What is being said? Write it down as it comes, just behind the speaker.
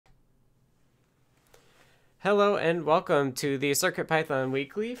Hello and welcome to the CircuitPython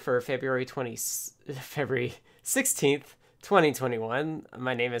Weekly for February 16th, 2021.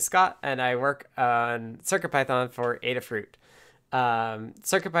 My name is Scott and I work on CircuitPython for Adafruit.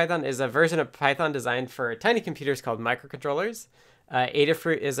 CircuitPython is a version of Python designed for tiny computers called microcontrollers.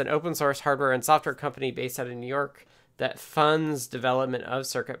 Adafruit is an open source hardware and software company based out of New York that funds development of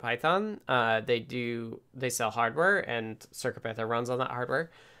CircuitPython. They sell hardware and CircuitPython runs on that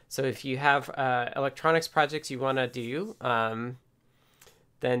hardware. So if you have electronics projects you want to do,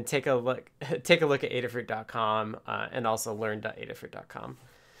 then take a look at adafruit.com and also learn.adafruit.com.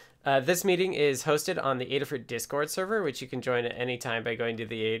 This meeting is hosted on the Adafruit Discord server, which you can join at any time by going to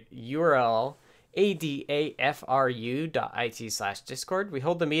the URL adafru.it/discord. We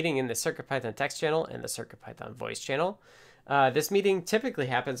hold the meeting in the CircuitPython text channel and the CircuitPython voice channel. This meeting typically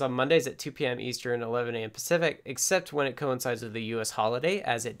happens on Mondays at 2 p.m. Eastern, 11 a.m. Pacific, except when it coincides with the U.S. holiday,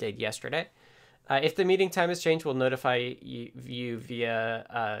 as it did yesterday. If the meeting time has changed, we'll notify you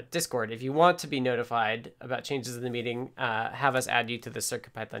via Discord. If you want to be notified about changes in the meeting, have us add you to the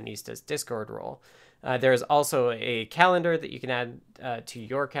CircuitPythonistas Discord role. There is also a calendar that you can add to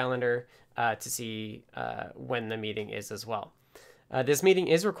your calendar to see when the meeting is as well. This meeting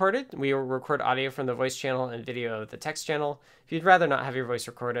is recorded. We will record audio from the voice channel and video of the text channel. If you'd rather not have your voice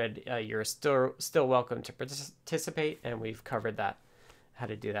recorded, you're still welcome to participate, and we've covered how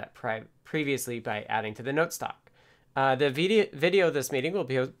to do that previously by adding to the note stock. The video of this meeting will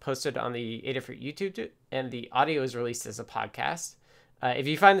be posted on the Adafruit YouTube, and the audio is released as a podcast. If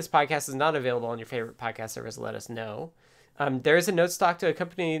you find this podcast is not available on your favorite podcast service, let us know. There is a note stock to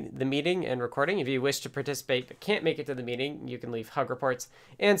accompany the meeting and recording. If you wish to participate but can't make it to the meeting, you can leave hug reports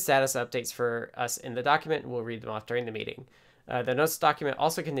and status updates for us in the document, and we'll read them off during the meeting. The notes document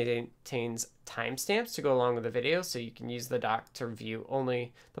also contains timestamps to go along with the video, so you can use the doc to review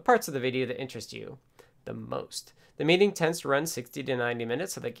only the parts of the video that interest you the most. The meeting tends to run 60 to 90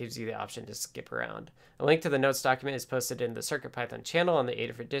 minutes, so that gives you the option to skip around. A link to the notes document is posted in the CircuitPython channel on the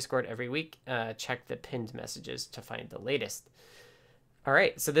Adafruit Discord every week. Check the pinned messages to find the latest. All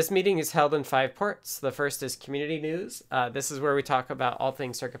right, so this meeting is held in 5 parts. The first is community news. This is where we talk about all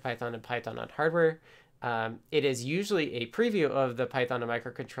things CircuitPython and Python on hardware. It is usually a preview of the Python and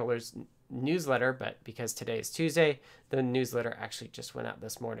microcontrollers newsletter, but because today is Tuesday, the newsletter actually just went out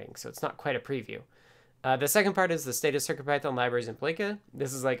this morning, so it's not quite a preview. The second part is the state of CircuitPython libraries in Blinka.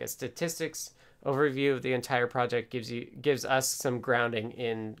 This is like a statistics overview of the entire project, gives us some grounding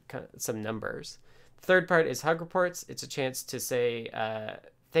in some numbers. The third part is hug reports. It's a chance to say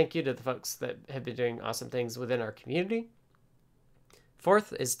thank you to the folks that have been doing awesome things within our community.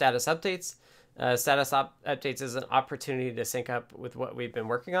 Fourth is status updates. Updates is an opportunity to sync up with what we've been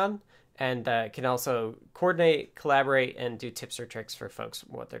working on, and can also coordinate, collaborate, and do tips or tricks for folks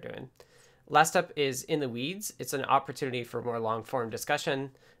what they're doing. Last up is In the Weeds. It's an opportunity for more long-form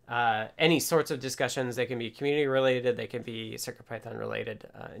discussion. Any sorts of discussions. They can be community related, they can be CircuitPython related,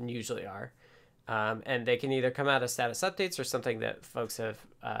 and usually are. And they can either come out as status updates or something that folks have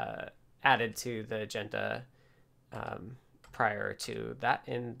added to the agenda prior to that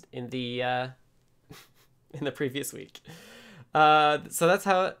in the in the previous week. So that's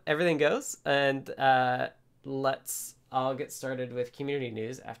how everything goes, and I'll get started with community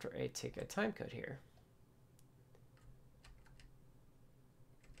news after I take a time code here.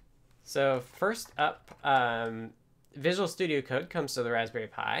 So first up, Visual Studio Code comes to the Raspberry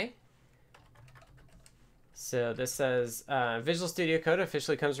Pi. So this says Visual Studio Code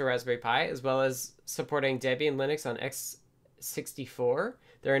officially comes to Raspberry Pi, as well as supporting Debian Linux on x64.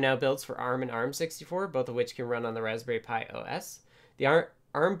 There are now builds for ARM and ARM64, both of which can run on the Raspberry Pi OS. The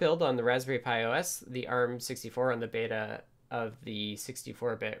ARM build on the Raspberry Pi OS, the ARM64 on the beta of the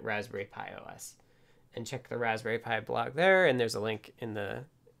 64-bit Raspberry Pi OS. And check the Raspberry Pi blog there, and there's a link in the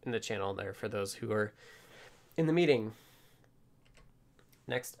channel there for those who are in the meeting.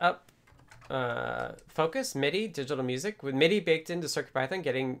 Next up, Focus, MIDI, digital music. With MIDI baked into CircuitPython,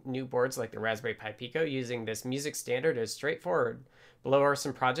 getting new boards like the Raspberry Pi Pico using this music standard is straightforward. Below are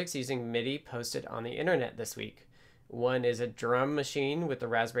some projects using MIDI posted on the internet this week. One is a drum machine with the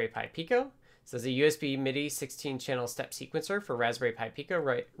Raspberry Pi Pico. This is a USB MIDI 16-channel step sequencer for Raspberry Pi Pico,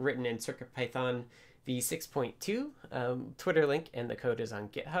 written in CircuitPython v6.2. Twitter link, and the code is on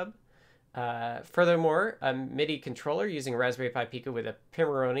GitHub. Furthermore, a MIDI controller using Raspberry Pi Pico with a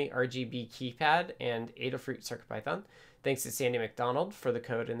Pimoroni RGB keypad and Adafruit CircuitPython. Thanks to Sandy McDonald for the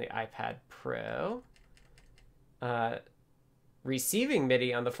code in the iPad Pro. Receiving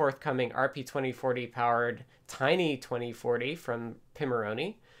MIDI on the forthcoming RP2040 powered Tiny 2040 from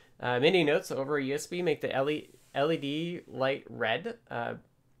Pimoroni. MIDI notes over USB make the LED light red,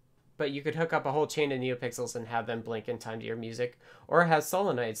 but you could hook up a whole chain of neopixels and have them blink in time to your music, or have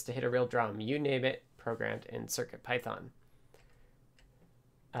solenoids to hit a real drum. You name it, programmed in CircuitPython.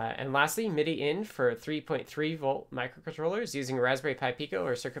 And lastly, MIDI in for 3.3 volt microcontrollers using Raspberry Pi Pico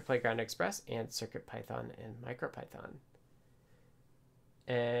or Circuit Playground Express and CircuitPython and MicroPython.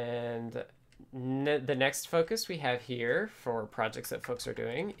 And the next focus we have here for projects that folks are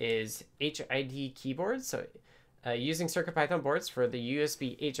doing is HID keyboards. So using CircuitPython boards for the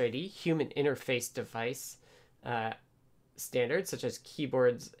USB HID, human interface device standards, such as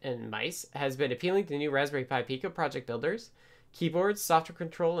keyboards and mice, has been appealing to new Raspberry Pi Pico project builders. Keyboards, software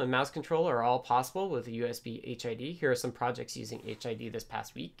control, and mouse control are all possible with USB HID. Here are some projects using HID this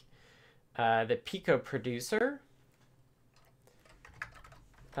past week. The Pico Producer,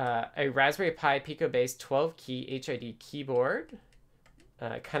 a Raspberry Pi Pico-based 12-key HID keyboard,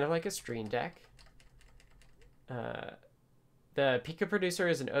 kind of like a Stream Deck. The Pico Producer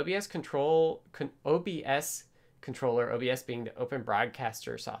is an OBS controller, OBS being the Open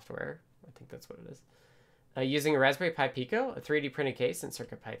Broadcaster software. I think that's what it is. Using a Raspberry Pi Pico, a 3D printed case, and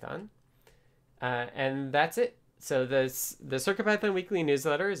CircuitPython. And that's it. So the CircuitPython weekly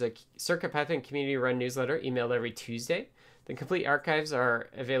newsletter is a CircuitPython community-run newsletter emailed every Tuesday. The complete archives are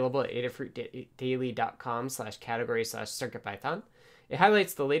available at adafruitdaily.com/category/CircuitPython. It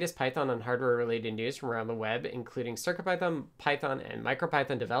highlights the latest Python and hardware-related news from around the web, including CircuitPython, Python, and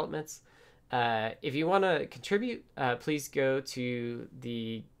MicroPython developments. If you want to contribute, please go to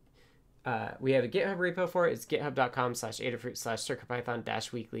the we have a GitHub repo for it. It's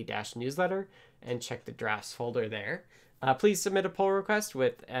github.com/adafruit/CircuitPython-weekly-newsletter, and check the drafts folder there. Please submit a pull request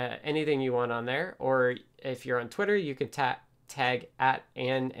with anything you want on there, or if you're on Twitter, you can tag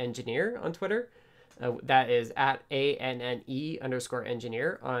 @AnEngineer on Twitter. That is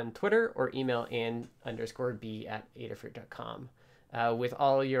 @ANNE_engineer on Twitter, or email an_b@adafruit.com with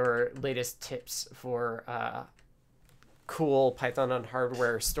all your latest tips for cool Python on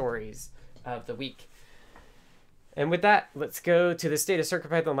hardware stories of the week. And with that, let's go to the state of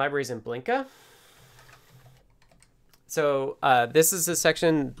CircuitPython libraries in Blinka. So this is a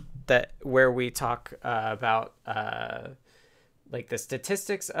section where we talk about like the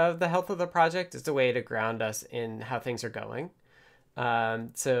statistics of the health of the project. It's a way to ground us in how things are going.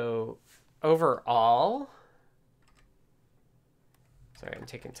 So overall, sorry, I'm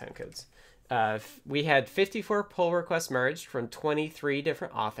taking time codes. We had 54 pull requests merged from 23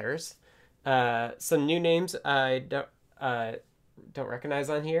 different authors. Some new names I don't recognize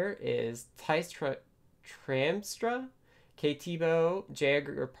on here is Thijs Tramstra, K. Tebow, J.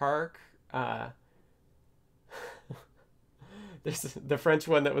 Edgar Park. There's the French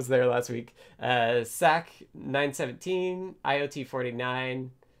one that was there last week. SAC 917, IoT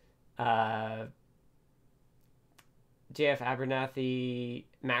 49, JF Abernathy,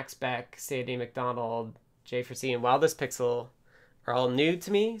 Max Beck, Sadie McDonald, J for C, and Wildest Pixel are all new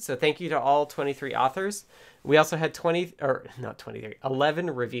to me. So thank you to all 23 authors. We also had 11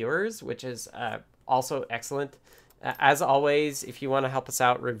 reviewers, which is also excellent. As always, if you want to help us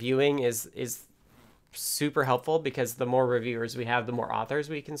out, reviewing is super helpful, because the more reviewers we have, the more authors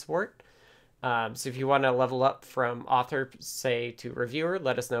we can support. So if you want to level up from author, say, to reviewer,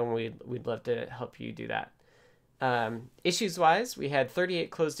 let us know, and we'd love to help you do that. Issues-wise, we had 38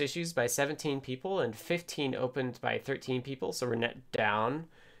 closed issues by 17 people and 15 opened by 13 people. So we're net down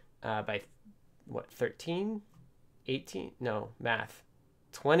by, what, 13? 18? No, math.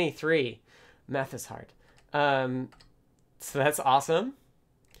 23. Math is hard. So that's awesome.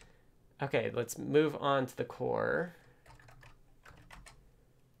 Okay, let's move on to the core.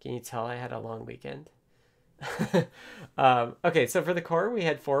 Can you tell I had a long weekend? Okay, so for the core, we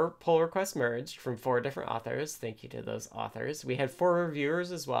had 4 pull requests merged from 4 different authors. Thank you to those authors. We had 4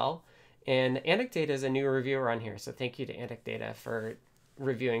 reviewers as well. And Anecdata is a new reviewer on here, so thank you to Anecdata for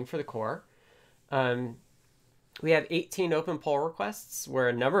reviewing for the core. We have 18 open pull requests, where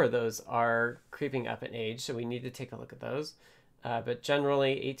a number of those are creeping up in age, so we need to take a look at those. But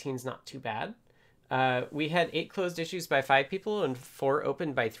generally, 18 is not too bad. We had 8 closed issues by 5 people and 4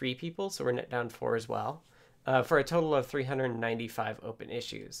 opened by 3 people, so we're net down 4 as well, for a total of 395 open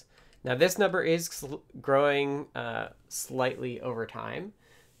issues. Now, this number is growing slightly over time.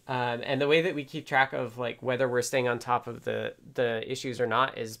 And the way that we keep track of like whether we're staying on top of the issues or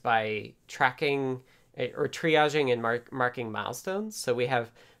not is by tracking or triaging and marking milestones. So we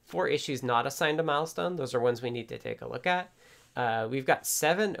have 4 issues not assigned a milestone. Those are ones we need to take a look at. We've got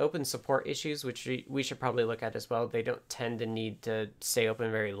 7 open support issues, which we should probably look at as well. They don't tend to need to stay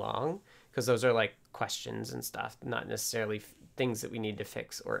open very long, because those are like questions and stuff, not necessarily things that we need to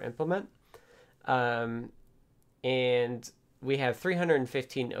fix or implement. And we have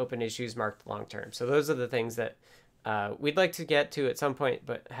 315 open issues marked long-term. So those are the things that we'd like to get to at some point,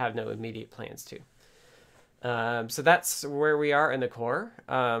 but have no immediate plans to. So that's where we are in the core.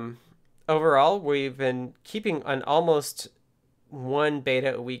 Overall, we've been keeping an almost one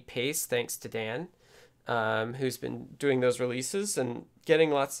beta a week pace, thanks to Dan, who's been doing those releases and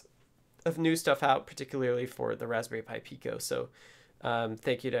getting lots of new stuff out, particularly for the Raspberry Pi Pico. So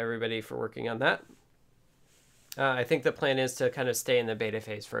thank you to everybody for working on that. I think the plan is to kind of stay in the beta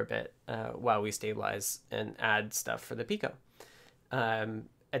phase for a bit while we stabilize and add stuff for the Pico.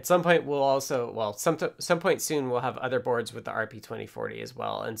 At some point, we'll also, well, some point soon, we'll have other boards with the RP2040 as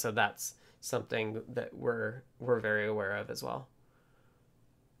well. And so that's something that we're very aware of as well.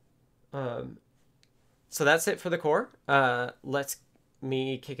 So that's it for the core. Let's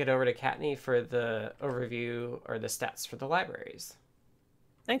me kick it over to Kattni for the overview or the stats for the libraries.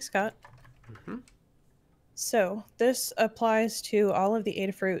 Thanks, Scott. So this applies to all of the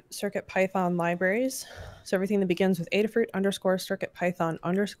Adafruit CircuitPython libraries. So everything that begins with Adafruit _ CircuitPython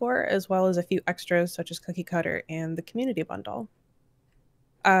 _, as well as a few extras such as Cookie Cutter and the Community Bundle.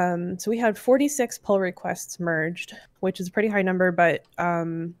 So we had 46 pull requests merged, which is a pretty high number, but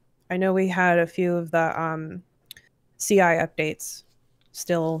I know we had a few of the CI updates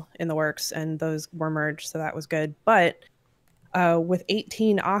still in the works, and those were merged, so that was good. But with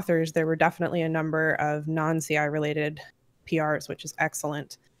 18 authors, there were definitely a number of non-CI related PRs, which is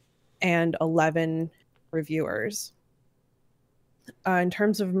excellent, and 11 reviewers. In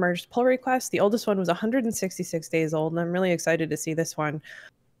terms of merged pull requests, the oldest one was 166 days old, and I'm really excited to see this one.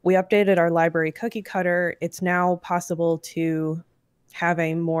 We updated our library Cookie Cutter. It's now possible to have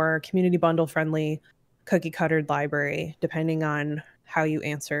a more community bundle friendly cookie cuttered library, depending on how you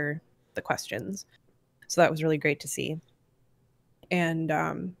answer the questions. So that was really great to see. And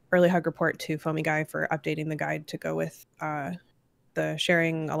early hug report to Foamy Guy for updating the guide to go with the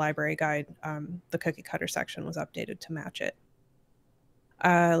sharing a library guide. The cookie cutter section was updated to match it.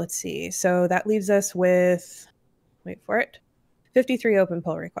 Let's see. So that leaves us with, wait for it, 53 open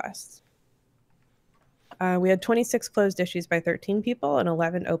pull requests. We had 26 closed issues by 13 people and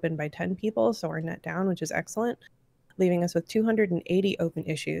 11 open by 10 people, so we're net down, which is excellent, leaving us with 280 open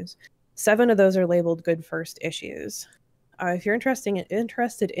issues. 7 of those are labeled good first issues. If you're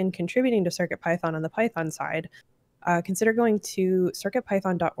interested in contributing to CircuitPython on the Python side, consider going to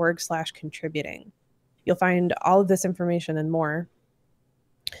circuitpython.org/contributing. You'll find all of this information and more,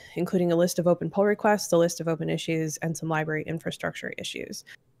 including a list of open pull requests, a list of open issues, and some library infrastructure issues.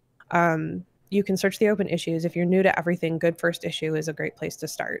 You can search the open issues. If you're new to everything, good first issue is a great place to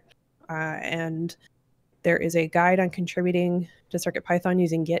start. And there is a guide on contributing to CircuitPython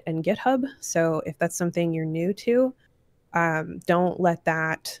using Git and GitHub. So if that's something you're new to, don't let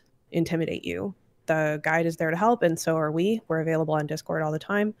that intimidate you. The guide is there to help, and so are we. We're available on Discord all the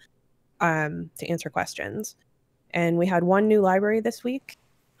time to answer questions. And we had 1 new library this week.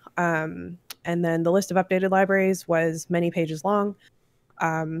 And then the list of updated libraries was many pages long.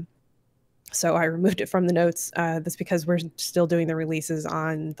 So I removed it from the notes. That's because we're still doing the releases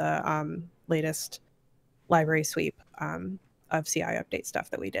on the latest library sweep of CI update stuff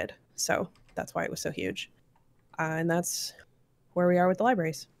that we did. So that's why it was so huge. And that's where we are with the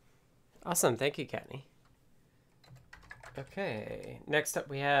libraries. Awesome. Thank you, Kattni. Okay. Next up,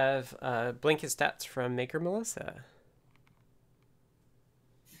 we have Blinka stats from Maker Melissa.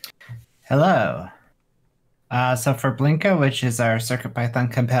 Hello. So for Blinka, which is our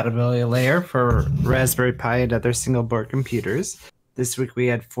CircuitPython compatibility layer for Raspberry Pi and other single board computers, this week we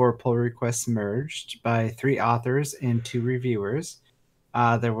had 4 pull requests merged by 3 authors and 2 reviewers.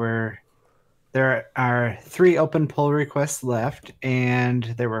 There are 3 open pull requests left, and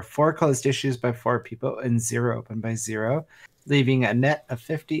there were 4 closed issues by 4 people and 0 open by 0, leaving a net of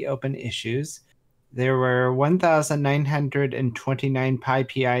 50 open issues. There were 1,929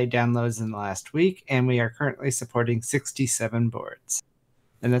 PyPI downloads in the last week, and we are currently supporting 67 boards.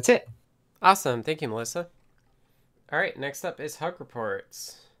 And that's it. Awesome. Thank you, Melissa. All right, next up is Hug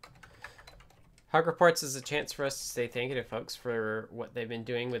Reports. Hug Reports is a chance for us to say thank you to folks for what they've been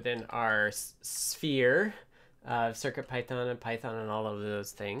doing within our sphere of CircuitPython and Python and all of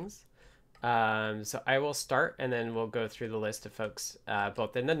those things. So I will start, and then we'll go through the list of folks,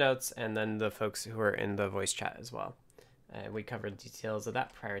 both in the notes and then the folks who are in the voice chat as well. And we covered details of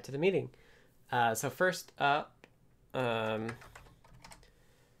that prior to the meeting. So first up, a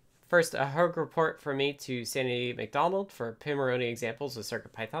Hug Report for me to Sandy McDonald for Pimoroni examples of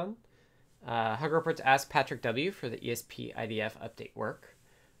CircuitPython. Hug Report to Ask Patrick W. for the ESP IDF update work.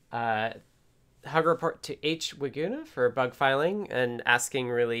 Hug Report to H. Wiguna for bug filing and asking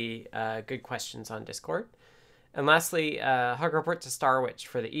really good questions on Discord. And lastly, hug report to Starwitch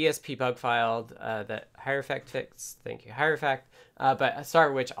for the ESP bug file that Hierophect fixed. Thank you, Hierophect. But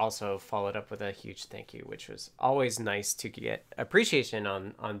Starwitch also followed up with a huge thank you, which was always nice to get appreciation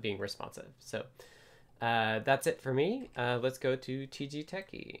on being responsive. So that's it for me. Let's go to TG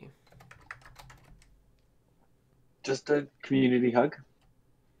Techie. Just a community hug.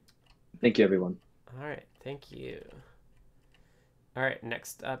 Thank you, everyone. All right, thank you. All right,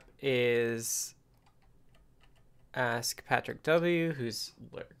 next up is Ask Patrick W, who's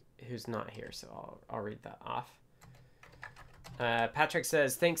not here, so I'll read that off. Patrick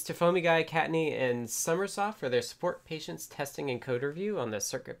says, thanks to Foamy Guy, Kattni, and Summersoft for their support, patience, testing, and code review on the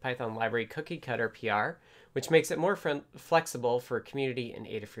CircuitPython library cookie cutter PR, which makes it more flexible for community and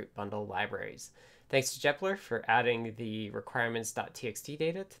Adafruit bundle libraries. Thanks to Jepler for adding the requirements.txt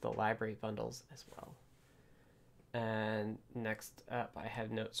data to the library bundles as well. And next up, I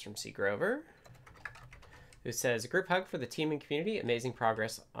have notes from C. Grover, who says, group hug for the team and community, amazing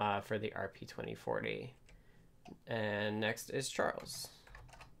progress for the RP2040. And next is Charles.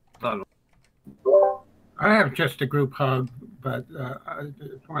 I have just a group hug, but I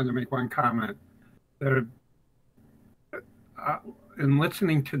just wanted to make one comment. In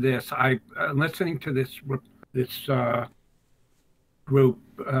listening to this, group,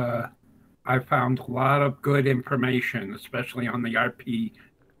 I found a lot of good information, especially on the RP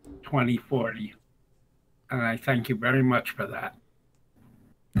 2040. And I thank you very much for that.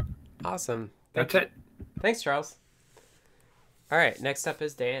 Awesome. That's it. Thanks, Charles. All right, next up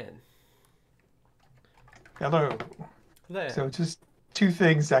is Dan. Hello. Hello. So just two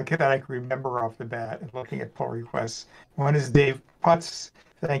things that I can remember off the bat and looking at pull requests. One is Dave Putz.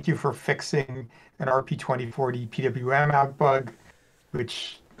 Thank you for fixing an RP 2040 PWM out bug,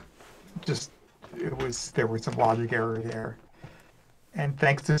 which there was some logic error there. And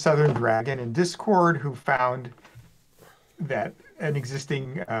thanks to Southern Dragon in Discord, who found that an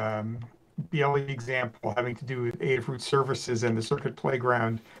existing BLE example having to do with Adafruit services and the Circuit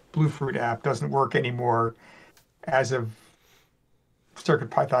Playground Bluefruit app doesn't work anymore as of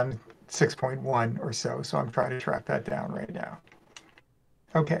CircuitPython 6.1 or so. So I'm trying to track that down right now.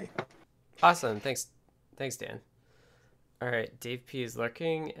 Okay. Awesome. Thanks, Dan. All right, Dave P is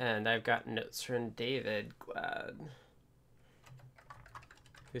lurking, and I've got notes from David Glad,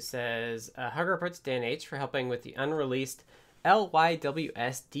 who says, hug reports Dan H for helping with the unreleased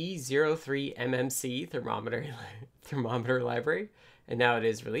LYWSD03MMC thermometer library, and now it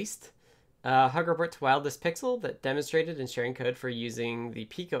is released. Hug report to Wildest Pixel that demonstrated and sharing code for using the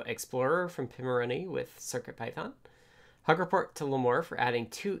Pico Explorer from Pimoroni with CircuitPython. Hug report to Lemore for adding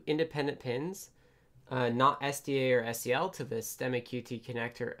 2 independent pins, not SDA or SCL, to the STEMMA QT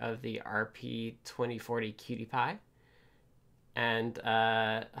connector of the RP2040 Cutie Pie. And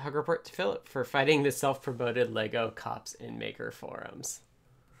hug report to Philip for fighting the self-promoted Lego cops in Maker forums.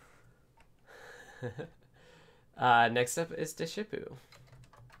 Next up is Deshipu.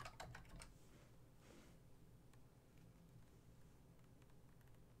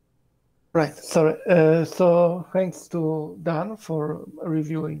 Right, sorry. So thanks to Dan for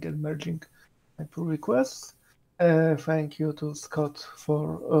reviewing and merging my pull requests. Thank you to Scott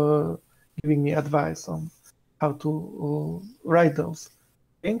for giving me advice on how to write those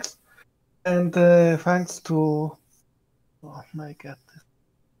things. And thanks to, oh my god,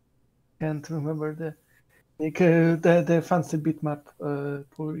 can't remember the fancy bitmap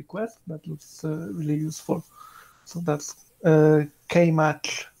pull request that looks really useful. So that's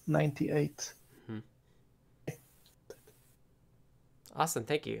KMatch 98. Awesome,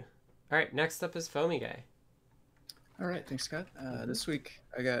 thank you. All right, next up is Foamy Guy. All right, thanks, Scott. This week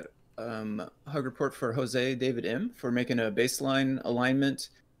I got hug report for Jose David M for making a baseline alignment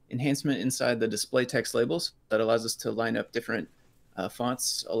enhancement inside the display text labels that allows us to line up different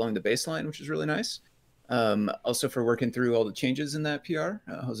fonts along the baseline, which is really nice. Also for working through all the changes in that PR.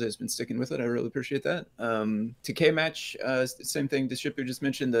 Jose has been sticking with it. I really appreciate that. To K-Match, same thing Deshipu just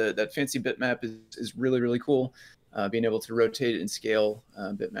mentioned, that fancy bitmap is really, really cool. Being able to rotate and scale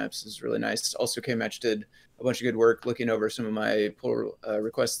bitmaps is really nice. Also, K-Match did a bunch of good work looking over some of my pull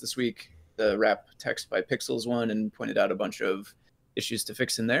requests this week, the wrap text by pixels one, and pointed out a bunch of issues to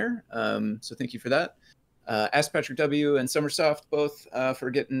fix in there. So thank you for that. Ask Patrick W and Summersoft both for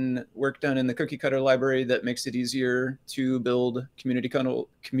getting work done in the cookie cutter library that makes it easier to build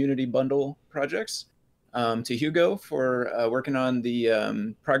community bundle projects. To Hugo for working on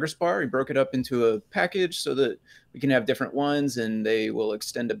the progress bar. He broke it up into a package so that we can have different ones and they will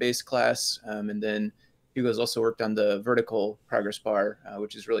extend a base class. And then Hugo's also worked on the vertical progress bar,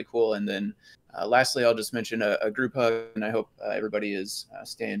 which is really cool. And then lastly, I'll just mention a group hug, and I hope everybody is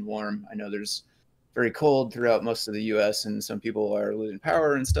staying warm. I know there's very cold throughout most of the U.S. and some people are losing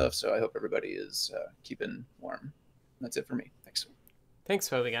power and stuff. So I hope everybody is keeping warm. That's it for me. Thanks. Thanks,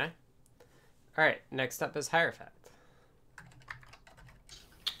 Foamy Guy. All right, next up is Hierophant.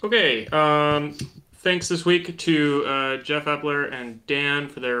 Okay, thanks this week to Jeff Epler and Dan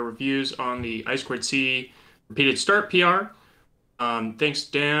for their reviews on the I2C repeated start PR. Thanks,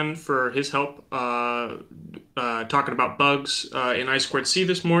 Dan, for his help talking about bugs in I2C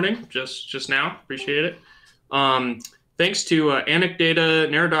this morning, just now. Appreciate it. Thanks to Anecdata,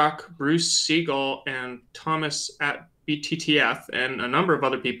 Neradoc, Bruce Siegel, and Thomas at BTTF, and a number of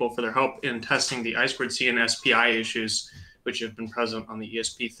other people for their help in testing the I2C and SPI issues, which have been present on the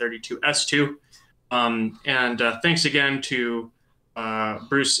ESP32S2. And thanks again to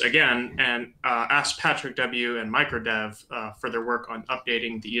Bruce again, and Ask Patrick W. and MicroDev for their work on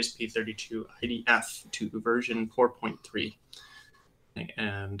updating the ESP32 IDF to version 4.3.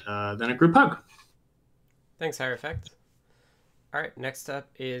 And then a group hug. Thanks, Hierophant. All right, next up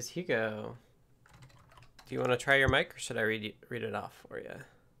is Hugo. Do you want to try your mic, or should I read it off for you?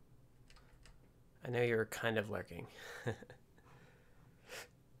 I know you were kind of lurking.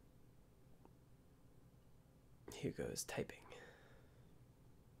 Hugo is typing.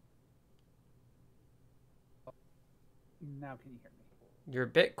 Now can you hear me? You're a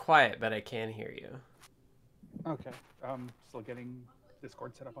bit quiet, but I can hear you. Okay. Still getting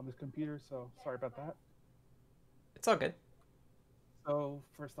Discord set up on this computer, so sorry about that. It's all good. So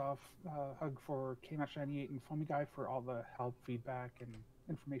first off, hug for KMatch98 and Foamy Guy for all the help, feedback, and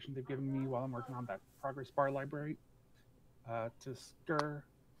information they've given me while I'm working on that progress bar library. To Stir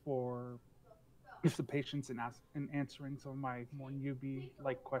for the patience in answering some of my more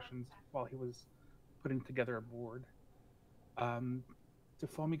newbie-like questions while he was putting together a board. To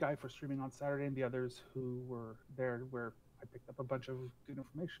Foamy Guy for streaming on Saturday, and the others who were there where I picked up a bunch of good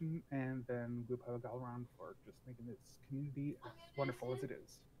information, and then Group Hug all around for just making this community as wonderful as it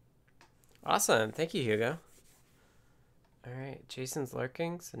is. Awesome. Thank you, Hugo. All right, Jason's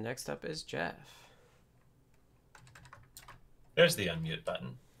lurking, so next up is Jeff. There's the unmute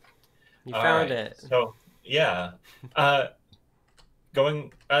button. You found it. So, yeah.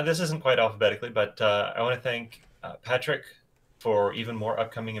 This isn't quite alphabetically, but I want to thank Patrick for even more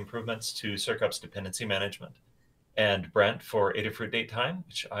upcoming improvements to CircuitPython's dependency management, and Brent for Adafruit date time,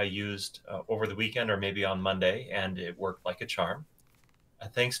 which I used over the weekend or maybe on Monday, and it worked like a charm.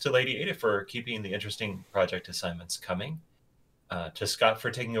 Thanks to Lady Ada for keeping the interesting project assignments coming. To Scott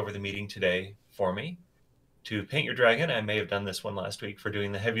for taking over the meeting today for me. To Paint Your Dragon, I may have done this one last week, for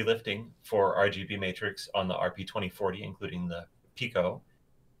doing the heavy lifting for RGB Matrix on the RP2040, including the Pico.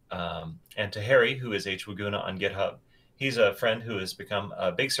 And to Harry, who is H. Waguna on GitHub. He's a friend who has become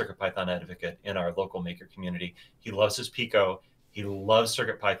a big CircuitPython advocate in our local maker community. He loves his Pico. He loves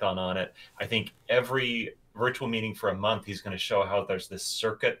CircuitPython on it. I think every virtual meeting for a month, he's going to show how there's this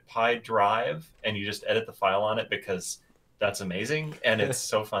CircuitPy drive, and you just edit the file on it because that's amazing. And it's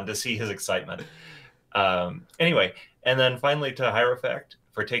so fun to see his excitement. Anyway, and then finally to Hierophant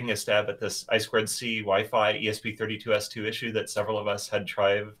for taking a stab at this I2C Wi-Fi ESP32S2 issue that several of us have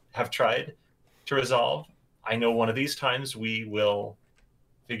tried to resolve. I know one of these times we will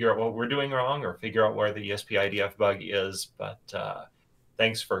figure out what we're doing wrong or figure out where the ESP IDF bug is, but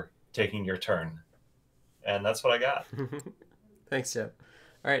thanks for taking your turn. And that's what I got. Thanks, Jeff.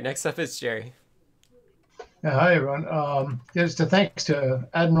 All right, next up is Jerry. Yeah, hi, everyone. Just a thanks to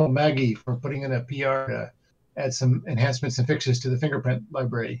Admiral Maggie for putting in a PR to add some enhancements and fixes to the fingerprint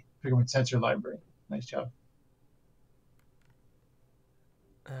sensor library. Nice job.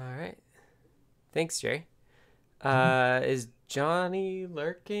 All right. Thanks, Jerry. Is Johnny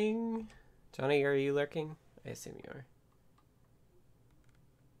lurking? Johnny, are you lurking? I assume you are.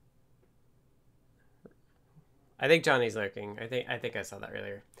 I think Johnny's lurking. I think I saw that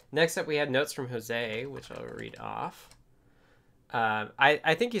earlier. Next up, we had notes from Jose, which I'll read off.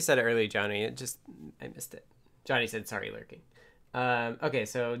 I think you said it early, Johnny. I missed it. Johnny said, sorry, lurking. Okay,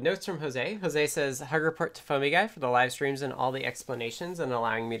 so notes from Jose. Jose says, hug report to Foamy Guy for the live streams and all the explanations and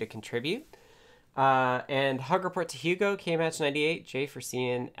allowing me to contribute. And hug report to Hugo, KMatch98, Jay for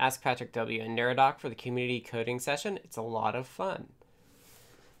seeing Ask Patrick W, and Neradoc for the community coding session. It's a lot of fun.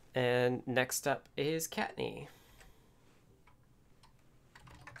 And next up is Katney.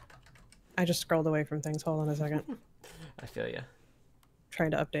 I just scrolled away from things. Hold on a second. I feel you.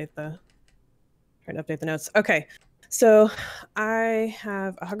 Trying to update the notes. Okay, so I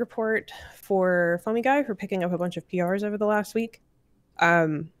have a hug report for Foamy Guy for picking up a bunch of PRs over the last week.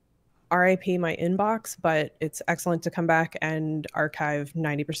 RIP my inbox, but it's excellent to come back and archive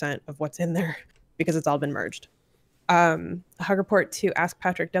 90% of what's in there because it's all been merged. A hug report to Ask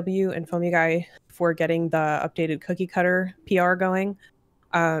Patrick W and Foamy Guy for getting the updated cookie cutter PR going,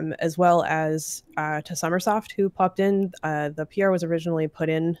 as well as to Summersoft, who popped in. The PR was originally put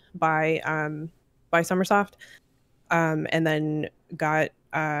in by Summersoft, and then got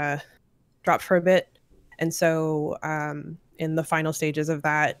dropped for a bit. And so in the final stages of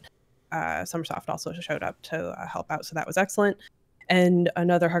that, Summersoft also showed up to help out. So that was excellent. And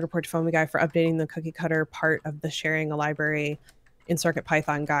another hug report to Foamy Guy for updating the cookie cutter part of the sharing a library in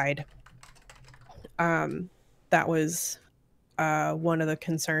CircuitPython guide. That was one of the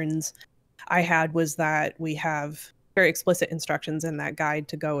concerns I had, was that we have very explicit instructions in that guide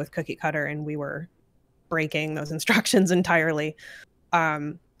to go with cookie cutter, and we were breaking those instructions entirely.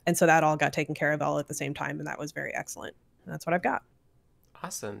 And so that all got taken care of all at the same time, and that was very excellent. And that's what I've got.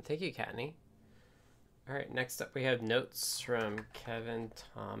 Awesome. Thank you, Katney. All right, next up we have notes from Kevin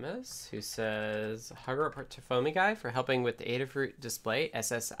Thomas, who says, hug report to Foamy Guy for helping with the Adafruit display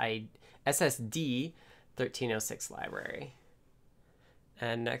SSD 1306 library.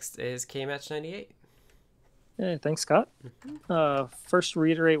 And next is KMatch98. Hey, thanks, Scott. First,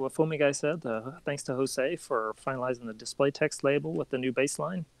 reiterate what Foamy Guy said. Thanks to Jose for finalizing the display text label with the new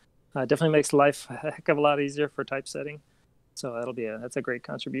baseline. Definitely makes life a heck of a lot easier for typesetting. So that's a great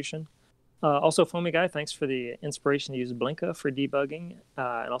contribution. Also, Foamy Guy, thanks for the inspiration to use Blinka for debugging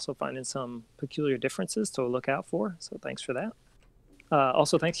and also finding some peculiar differences to look out for. So thanks for that.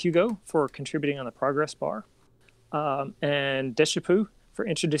 Also, thanks, Hugo, for contributing on the progress bar. And Deshapu for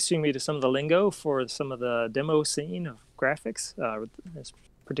introducing me to some of the lingo for some of the demo scene of graphics,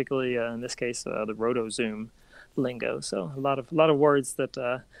 particularly in this case, the roto zoom lingo. So a lot of words that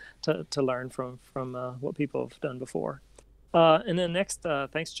to learn from what people have done before. And then next,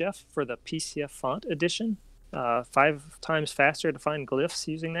 thanks, Jeff, for the PCF font edition. 5 times faster to find glyphs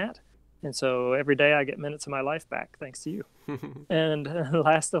using that. And so every day I get minutes of my life back, thanks to you. And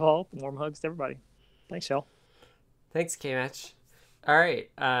last of all, warm hugs to everybody. Thanks, y'all. Thanks, K-Match. All right,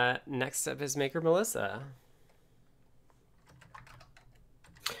 next up is Maker Melissa.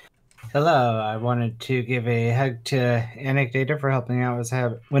 Hello, I wanted to give a hug to Anecdata for helping out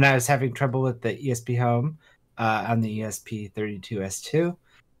when I was having trouble with the ESP Home on the ESP32S2.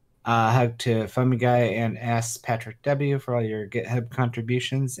 Hug to Foamy Guy and Ask Patrick W for all your GitHub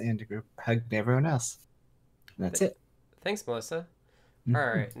contributions, and a group hug to everyone else. And that's it. Thanks, Melissa. All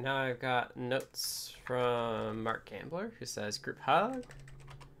right, now I've got notes from Mark Gambler, who says group hug.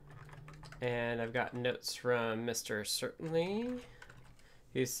 And I've got notes from Mr. Certainly,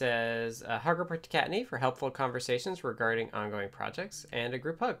 who says hug report to Katney for helpful conversations regarding ongoing projects, and a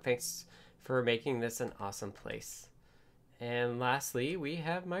group hug. Thanks for making this an awesome place. And lastly, we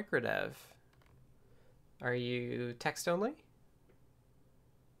have Microdev. Are you text only?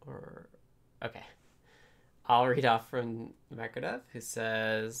 Or okay. I'll read off from Microdev, who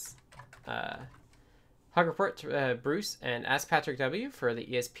says, hug report to Bruce and Ask Patrick W for the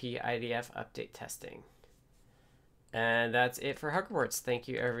ESP IDF update testing. And that's it for hug reports. Thank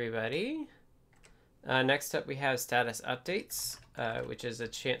you, everybody. Next up, we have status updates, which is a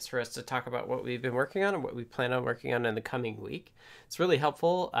chance for us to talk about what we've been working on and what we plan on working on in the coming week. It's really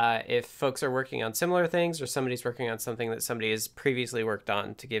helpful if folks are working on similar things or somebody's working on something that somebody has previously worked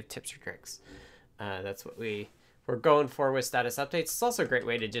on, to give tips or tricks. That's what we're going for with status updates. It's also a great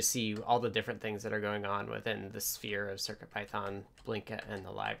way to just see all the different things that are going on within the sphere of CircuitPython, Blinka, and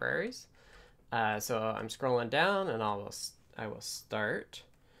the libraries. So I'm scrolling down, and I will start.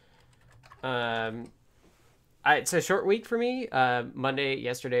 It's a short week for me.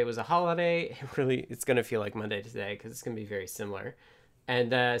 Yesterday was a holiday. It's going to feel like Monday today because it's going to be very similar.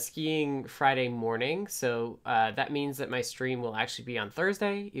 And skiing Friday morning, so that means that my stream will actually be on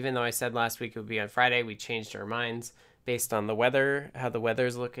Thursday. Even though I said last week it would be on Friday, we changed our minds based on the weather, how the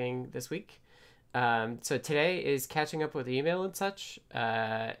weather's looking this week. So today is catching up with email and such,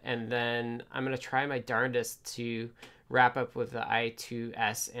 and then I'm going to try my darndest to wrap up with the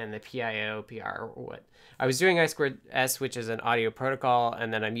I2S and the PIO PR. What I was doing I2S, which is an audio protocol,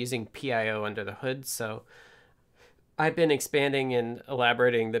 and then I'm using PIO under the hood, so I've been expanding and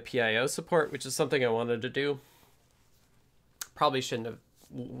elaborating the PIO support, which is something I wanted to do. Probably shouldn't have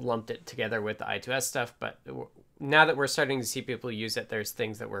lumped it together with the I2S stuff, but now that we're starting to see people use it, there's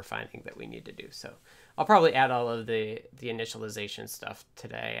things that we're finding that we need to do. So I'll probably add all of the initialization stuff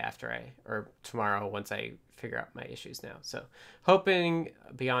today or tomorrow once I figure out my issues now. So hoping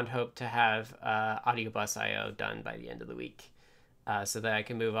beyond hope to have audio bus IO done by the end of the week. So that I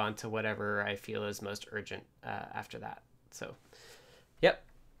can move on to whatever I feel is most urgent after that. So, yep,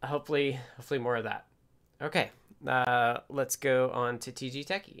 hopefully more of that. Okay, let's go on to TG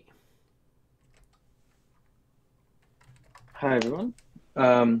Techie. Hi, everyone.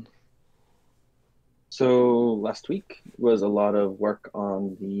 Um, so last week was a lot of work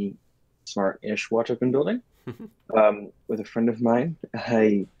on the smart-ish watch I've been building. With a friend of mine,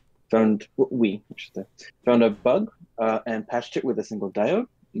 I found, I should say, found a bug and patched it with a single diode.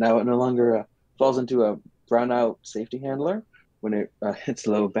 Now it no longer falls into a brownout safety handler when it hits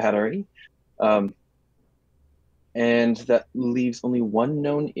low battery. And that leaves only one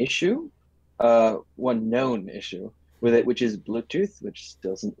known issue with it, which is Bluetooth, which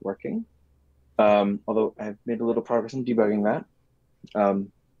still isn't working. Although I've made a little progress in debugging that.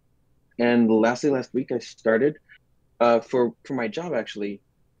 And lastly, last week I started for my job, actually,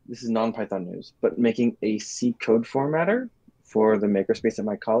 this is non-Python news, but making a C code formatter for the makerspace at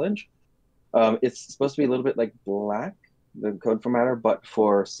my college. It's supposed to be a little bit like Black, the code formatter, but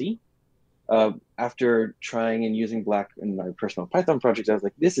for C. After trying and using Black in my personal Python projects, I was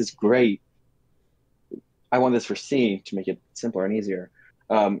like, this is great. I want this for C to make it simpler and easier.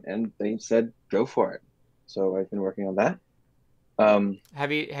 And they said, go for it. So I've been working on that.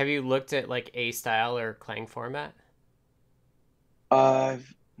 Have you looked at like A style or Clang format?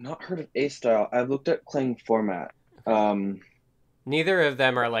 I've not heard of A style. I've looked at Clang format. Neither of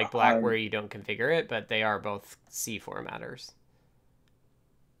them are like Black where you don't configure it, but they are both C formatters.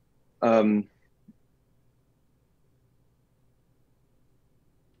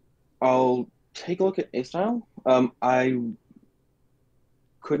 I'll take a look at A style. I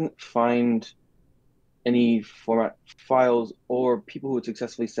couldn't find any format files or people who had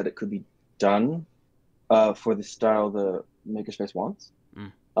successfully said it could be done for the style the makerspace wants.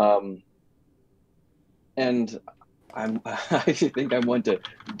 And I think I want to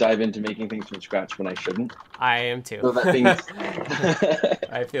dive into making things from scratch when I shouldn't. I am too. So that means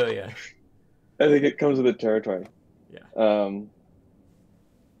I feel you. I think it comes with the territory. Yeah.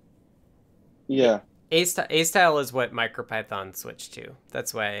 Yeah. A style is what MicroPython switched to.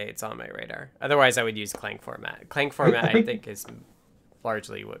 That's why it's on my radar. Otherwise, I would use Clang format. Clang format, I think, is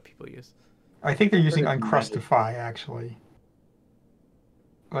largely what people use. I think they're using Uncrustify, actually.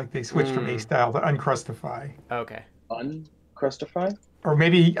 Like they switched from A style to Uncrustify. Okay. Uncrustify? Or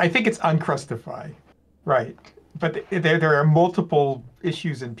maybe, I think it's Uncrustify. Right. But there are multiple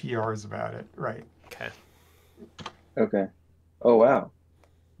issues and PRs about it. Right. Okay. Okay. Oh, wow.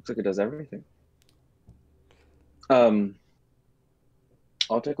 Looks like it does everything. I'll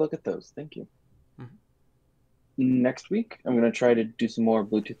take a look at those. Thank you. Next week, I'm going to try to do some more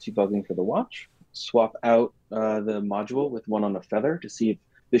Bluetooth debugging for the watch. Swap out the module with one on a feather to see if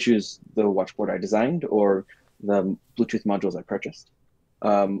this is the watch board I designed or the Bluetooth modules I purchased.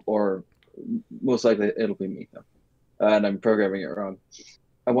 Or most likely it'll be me, though. And I'm programming it wrong.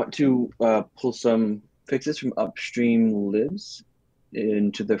 I want to pull some fixes from upstream libs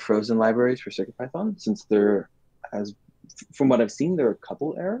into the frozen libraries for CircuitPython, since from what I've seen, there are a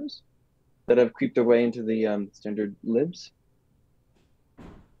couple errors that have creeped their way into the standard libs.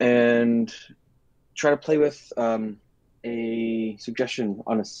 And try to play with a suggestion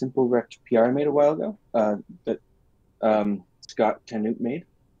on a simple rect PR I made a while ago that Scott Tenute made,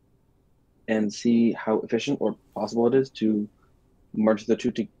 and see how efficient or possible it is to merge the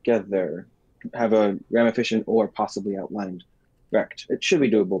two together, have a RAM efficient or possibly outlined rect. It should be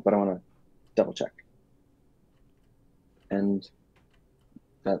doable, but I want to double check. And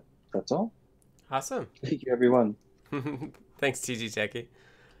that's all. Awesome. Thank you, everyone. Thanks, TG Jackie.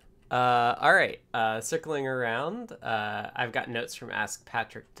 All right. Circling around, I've got notes from Ask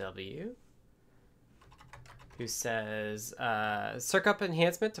Patrick W, who says, CircUp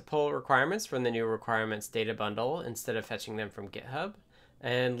enhancement to pull requirements from the new requirements data bundle instead of fetching them from GitHub,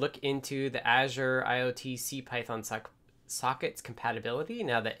 and look into the Azure IoT CPython sockets compatibility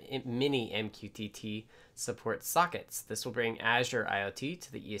now that Mini MQTT supports sockets. This will bring Azure IoT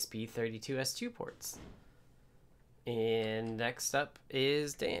to the ESP32S2 ports. And next up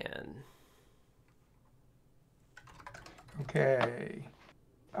is Dan. Okay.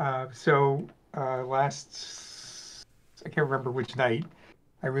 Last, I can't remember which night,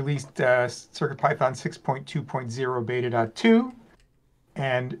 I released CircuitPython 6.2.0 beta.2.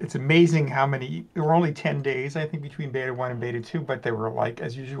 And it's amazing how many, there were only 10 days, I think, between beta 1 and beta 2, but they were like,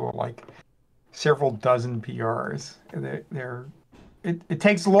 as usual, like several dozen PRs. It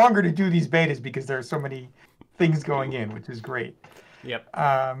takes longer to do these betas because there are so many things going in, which is great. Yep.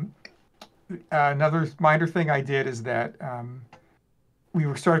 Another minor thing I did is that we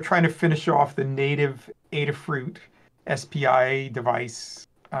were sort of trying to finish off the native Adafruit SPI device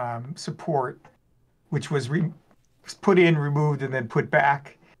support, which was put in, removed, and then put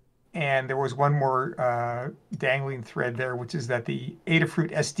back. And there was one more dangling thread there, which is that the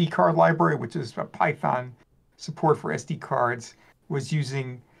Adafruit SD card library, which is a Python support for SD cards was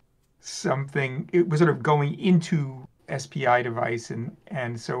using something, it was sort of going into SPI device,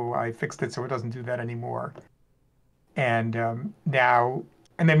 and so I fixed it so it doesn't do that anymore. And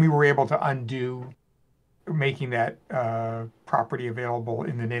and then we were able to undo making that property available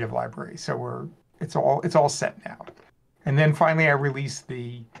in the native library. So it's all set now. And then finally I released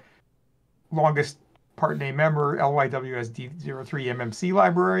the longest part name member LYWSD03 MMC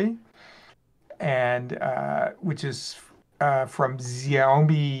library, and which is from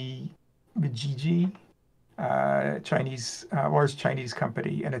Xiaomi Mijiji, Chinese large Chinese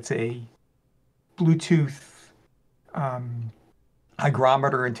company, and it's a Bluetooth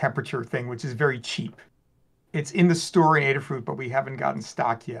hygrometer and temperature thing, which is very cheap. It's in the store in Adafruit, but we haven't gotten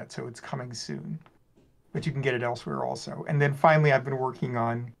stock yet, so it's coming soon. But you can get it elsewhere also. And then finally, I've been working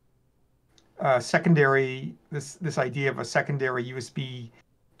on secondary, this idea of a secondary USB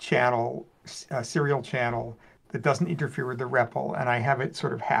channel, serial channel that doesn't interfere with the REPL, and I have it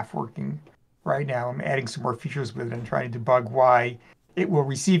sort of half working right now. I'm adding some more features with it and trying to debug why it will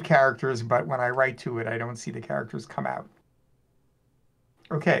receive characters, but when I write to it, I don't see the characters come out.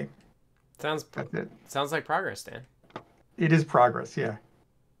 Okay. Sounds like progress, Dan. It is progress, yeah.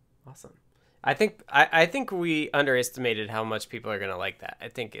 Awesome. I think we underestimated how much people are going to like that. I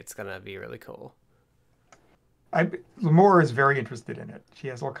think it's going to be really cool. Lamore is very interested in it. She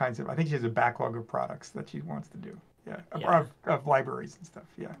has all kinds of, I think she has a backlog of products that she wants to do. Yeah. Of libraries and stuff.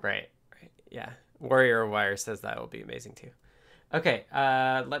 Yeah. Right. Yeah. Warrior Wire says that will be amazing too. Okay.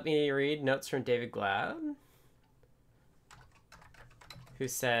 Let me read notes from David Glad, who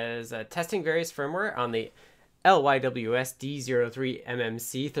says, testing various firmware on the LYWS D03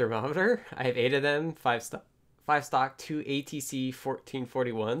 MMC thermometer. I have 8 of them, 5 stock, 2 ATC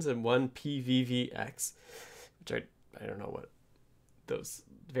 1441s, and 1 PVVX, which I don't know what those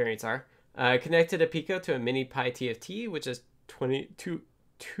variants are. Connected a Pico to a mini Pi TFT, which is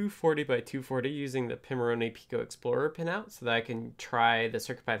 240 by 240, using the Pimoroni Pico Explorer pinout so that I can try the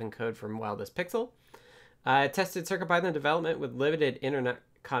CircuitPython code from Wildest Pixel. I tested CircuitPython development with limited internet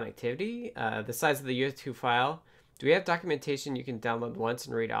connectivity. The size of the USB file. Do we have documentation you can download once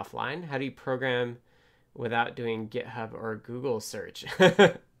and read offline? How do you program without doing GitHub or Google search?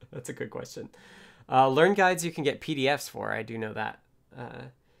 That's a good question. Learn guides you can get PDFs for. I do know that.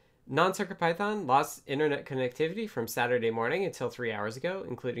 Non-CircuitPython lost internet connectivity from Saturday morning until 3 hours ago,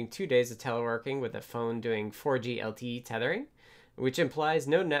 including 2 days of teleworking with a phone doing 4G LTE tethering, which implies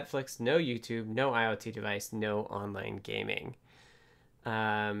no Netflix, no YouTube, no IoT device, no online gaming.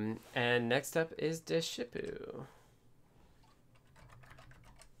 And next up is Deshipu.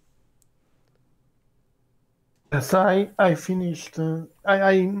 Yes, I finished.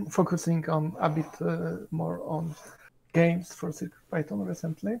 I'm focusing on a bit more on games for CircuitPython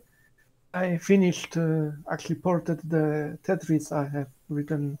recently. I finished, actually ported the Tetris I have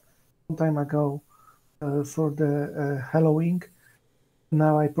written some time ago for the Halloween.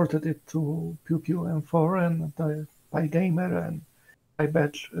 Now I ported it to Pew Pew M4 and the PyGamer and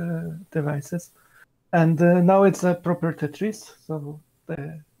PyBatch devices. And now it's a proper Tetris, so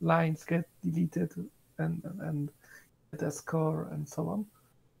the lines get deleted and get a score and so on.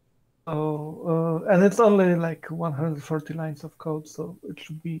 So, and it's only like 140 lines of code, so it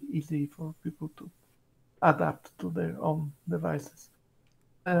should be easy for people to adapt to their own devices.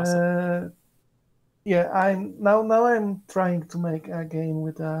 Awesome. Yeah, I'm trying to make a game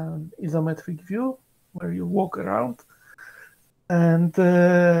with an isometric view where you walk around, and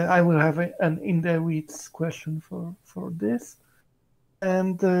I will have an in the weeds question for this.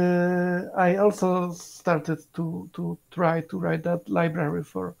 And I also started to try to write that library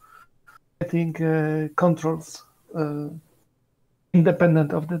for getting controls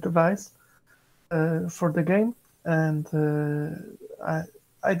independent of the device for the game, and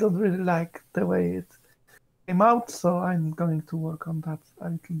I don't really like the way it came out, so I'm going to work on that a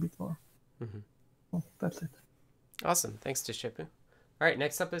little bit more. Mm-hmm. Well, that's it. Awesome. Thanks to Shipu. All right,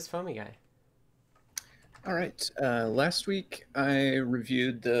 next up is Foamy Guy. All right. Last week, I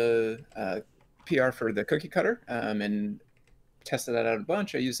reviewed the PR for the cookie cutter and tested that out a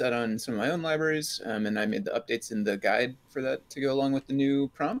bunch. I used that on some of my own libraries, and I made the updates in the guide for that to go along with the new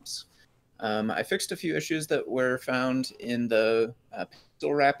prompts. I fixed a few issues that were found in the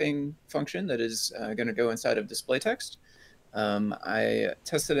pixel wrapping function that is going to go inside of display text. I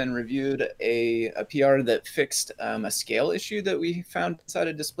tested and reviewed a PR that fixed a scale issue that we found inside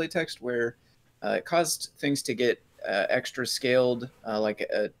of display text where it caused things to get extra scaled, like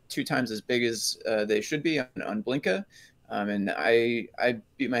 2 times as big as they should be on Blinka. And I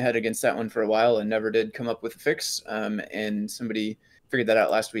beat my head against that one for a while and never did come up with a fix. And somebody figured that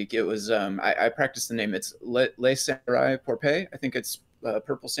out last week. It was I practiced the name. It's Le Samurai Porpe. I think it's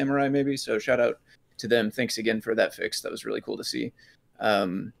Purple Samurai maybe. So shout out to them. Thanks again for that fix. That was really cool to see.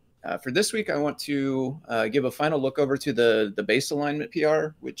 For this week, I want to give a final look over to the base alignment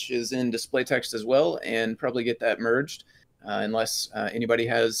PR, which is in display text as well, and probably get that merged unless anybody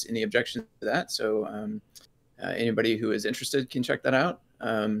has any objections to that. So anybody who is interested can check that out.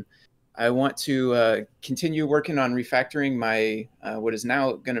 I want to continue working on refactoring my what is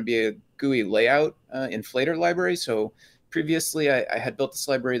now going to be a GUI layout inflator library. So previously, I had built this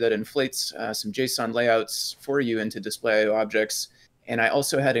library that inflates some JSON layouts for you into display.io objects. And I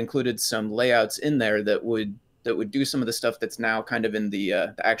also had included some layouts in there that would do some of the stuff that's now kind of in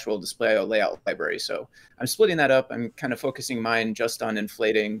the actual display.io layout library. So I'm splitting that up. I'm kind of focusing mine just on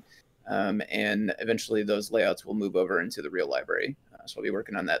inflating, and eventually those layouts will move over into the real library. So I'll be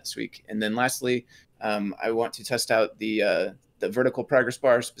working on that this week. And then lastly, I want to test out the vertical progress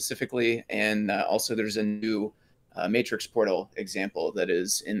bar specifically, and also there's a new matrix portal example that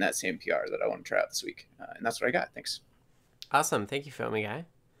is in that same PR that I want to try out this week. And that's what I got. Thanks. Awesome. Thank you, Foamy Guy.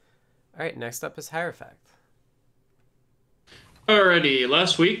 All right, next up is Hierophect. Alrighty,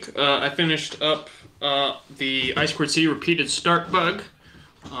 last week I finished up the I2C repeated start bug,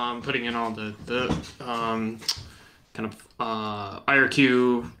 putting in all the kind of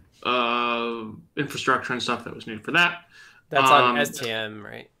IRQ infrastructure and stuff that was needed for that. That's on STM,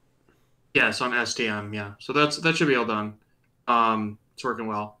 right? Yeah, it's on STM, yeah. So that should be all done. It's working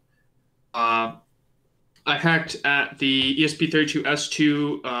well. I hacked at the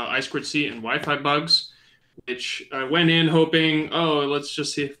ESP32S2 I2C and Wi-Fi bugs, which I went in hoping, oh, let's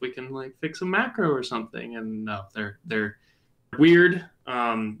just see if we can like fix a macro or something. And no, they're weird.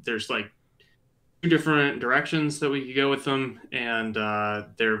 There's like 2 different directions that we could go with them, and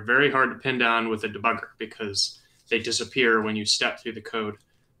they're very hard to pin down with a debugger because they disappear when you step through the code,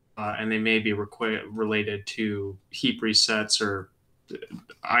 and they may be related to heap resets or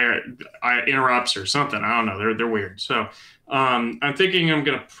interrupts or something. I don't know. They're weird. So I'm thinking I'm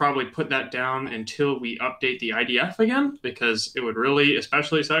going to probably put that down until we update the IDF again, because it would really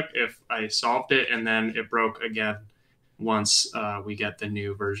especially suck if I solved it and then it broke again once we get the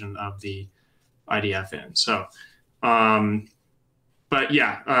new version of the IDF in. So, but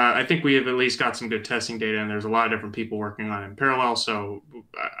yeah, I think we have at least got some good testing data, and there's a lot of different people working on it in parallel. So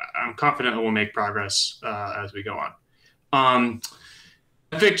I'm confident that we'll make progress as we go on.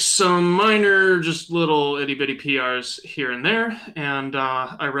 I fixed some minor, just little itty bitty PRs here and there, and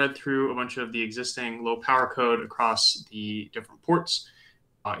I read through a bunch of the existing low power code across the different ports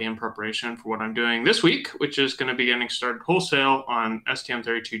in preparation for what I'm doing this week, which is going to be getting started wholesale on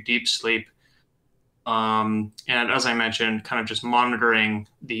STM32 Deep Sleep. And as I mentioned, kind of just monitoring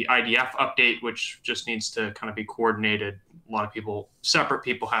the IDF update, which just needs to kind of be coordinated. A lot of separate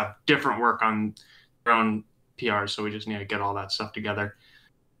people have different work on their own PRs, so we just need to get all that stuff together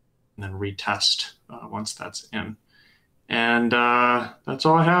and then retest once that's in. And that's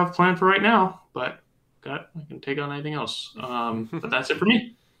all I have planned for right now, but I can take on anything else. But that's it for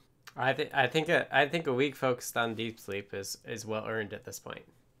me. I think a week focused on Deep Sleep is well earned at this point.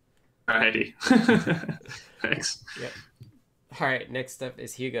 Alrighty. Thanks. Yep. All right, next up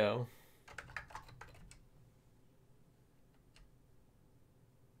is Hugo.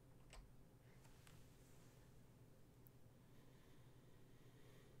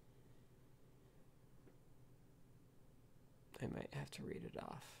 I might have to read it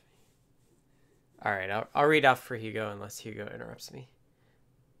off. All right, I'll read off for Hugo unless Hugo interrupts me.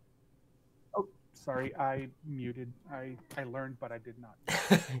 Oh, sorry, I muted. I learned, but I did not.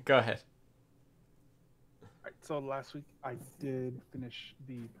 Go ahead. All right, so last week I did finish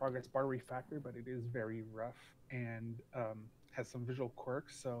the progress bar refactor, but it is very rough and has some visual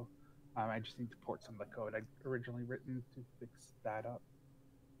quirks. So I just need to port some of the code I'd originally written to fix that up.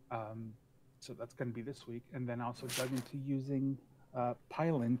 So that's going to be this week. And then I also dug into using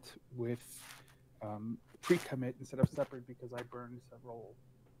Pylint with pre-commit instead of separate, because I burned several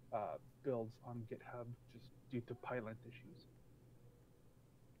builds on GitHub just due to Pylint issues.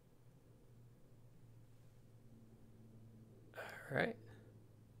 All right.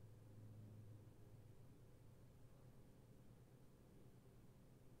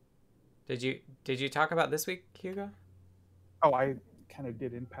 Did you talk about this week, Hugo? Oh, I kind of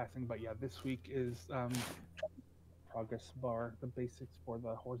did in passing, but yeah, this week is progress bar, the basics for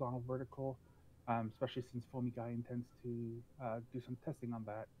the horizontal vertical, especially since Foamy Guy intends to do some testing on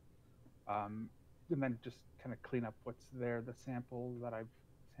that. And then just kind of clean up what's there, the samples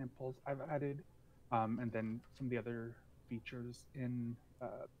I've added, and then some of the other features in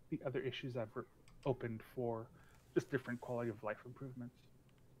the other issues I've opened for just different quality of life improvements.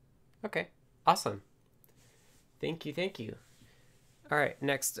 Okay, awesome. Thank you, thank you. All right,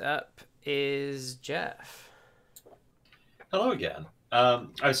 next up is Jeff. Hello again. I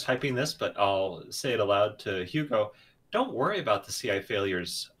was typing this, but I'll say it aloud to Hugo. Don't worry about the CI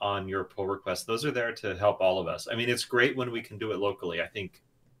failures on your pull request. Those are there to help all of us. I mean, it's great when we can do it locally. I think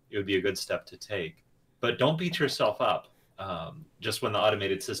it would be a good step to take. But don't beat yourself up. Just when the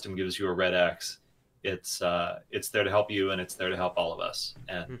automated system gives you a red X, it's there to help you, and it's there to help all of us.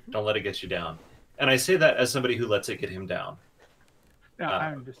 And don't let it get you down. And I say that as somebody who lets it get him down. Yeah,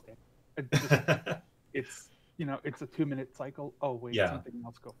 I understand. It's it's a 2-minute cycle. Oh wait, Yeah. something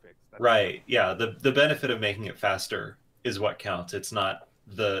else go fix. Right. Yeah. The benefit of making it faster is what counts. It's not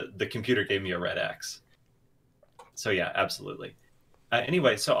the computer gave me a red X. So yeah, absolutely.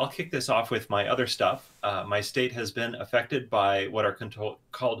 Anyway, so I'll kick this off with my other stuff. My state has been affected by what are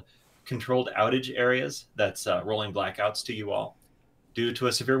called controlled outage areas. That's rolling blackouts to you all due to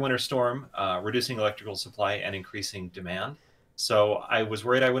a severe winter storm, reducing electrical supply and increasing demand. So I was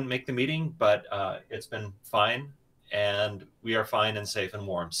worried I wouldn't make the meeting, but it's been fine, and we are fine and safe and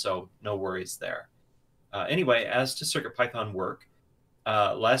warm, so no worries there. Anyway, as to CircuitPython work,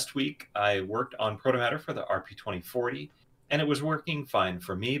 last week I worked on Protomatter for the RP2040, and it was working fine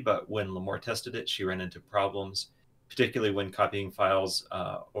for me, but when Lamore tested it, she ran into problems, particularly when copying files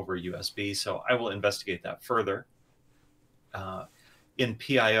over USB, so I will investigate that further. In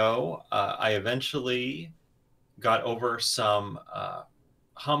PIO, I eventually got over some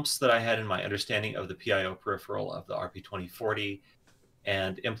humps that I had in my understanding of the PIO peripheral of the RP2040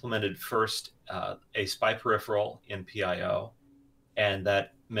 and implemented first a SPI peripheral in PIO, and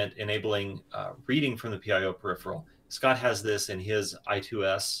that meant enabling reading from the PIO peripheral. Scott has this in his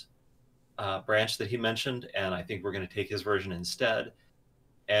I2S branch that he mentioned, and I think we're going to take his version instead.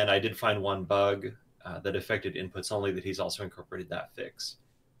 And I did find one bug that affected inputs only that he's also incorporated that fix.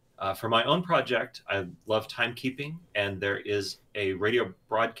 For my own project, I love timekeeping, and there is a radio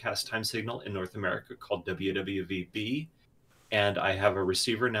broadcast time signal in North America called WWVB, and I have a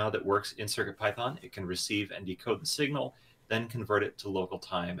receiver now that works in CircuitPython. It can receive and decode the signal, then convert it to local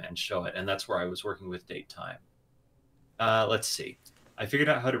time and show it, and that's where I was working with date time. Let's see. I figured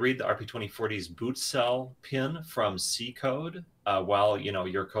out how to read the RP2040's boot cell pin from C code while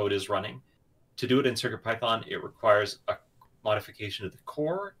your code is running. To do it in CircuitPython, it requires a modification of the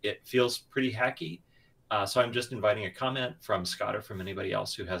core. It feels pretty hacky. So I'm just inviting a comment from Scott or from anybody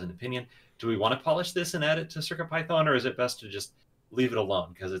else who has an opinion. Do we want to polish this and add it to CircuitPython, or is it best to just leave it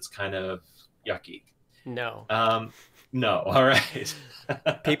alone because it's kind of yucky? No. No. All right.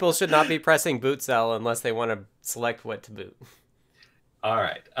 People should not be pressing boot cell unless they want to select what to boot. All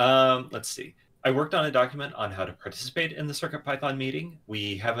right. Let's see. I worked on a document on how to participate in the CircuitPython meeting.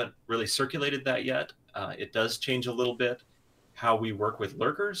 We haven't really circulated that yet. It does change a little bit how we work with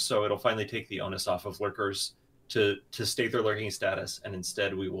lurkers, so it'll finally take the onus off of lurkers to state their lurking status, and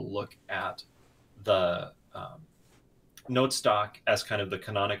instead we will look at the note stock as kind of the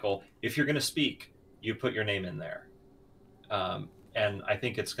canonical. If you're going to speak, you put your name in there. And I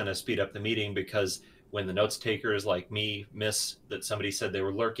think it's going to speed up the meeting, because when the notes takers like me miss that somebody said they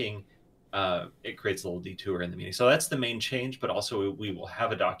were lurking, it creates a little detour in the meeting. So that's the main change, but also we will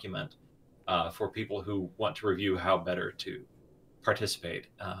have a document for people who want to review how better to participate.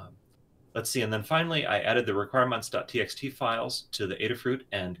 Let's see. And then finally, I added the requirements.txt files to the Adafruit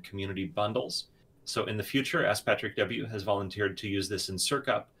and community bundles. So in the future, Ask Patrick W has volunteered to use this in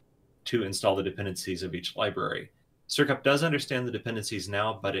CircUp to install the dependencies of each library. CircUp does understand the dependencies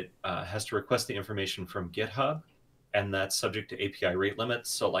now, but it has to request the information from GitHub, and that's subject to API rate limits.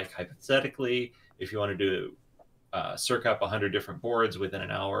 So like hypothetically, if you want to do CircUp 100 different boards within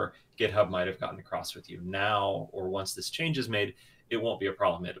an hour, GitHub might have gotten across with you now, or once this change is made, it won't be a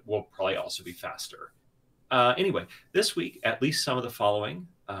problem. It will probably also be faster. Anyway, this week, at least some of the following.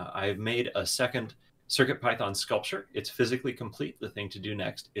 I've made a second CircuitPython sculpture. It's physically complete. The thing to do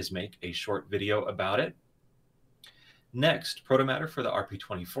next is make a short video about it. Next, Protomatter for the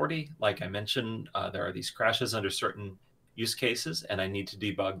RP2040. Like I mentioned, there are these crashes under certain use cases, and I need to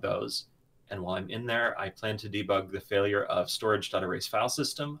debug those. And while I'm in there, I plan to debug the failure of storage.erase file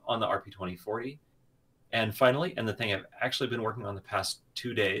system on the RP2040. And finally, and the thing I've actually been working on the past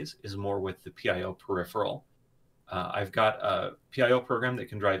 2 days, is more with the PIO peripheral. I've got a PIO program that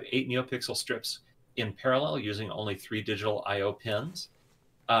can drive 8 NeoPixel strips in parallel using only 3 digital I/O pins.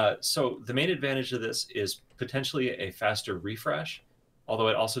 So the main advantage of this is potentially a faster refresh, although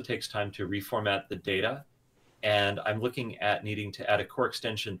it also takes time to reformat the data. And I'm looking at needing to add a core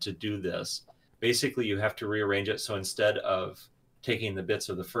extension to do this. Basically, you have to rearrange it. So instead of taking the bits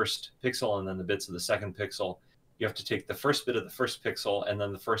of the first pixel and then the bits of the second pixel, you have to take the first bit of the first pixel and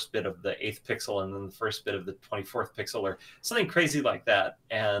then the first bit of the 8th pixel and then the first bit of the 24th pixel or something crazy like that.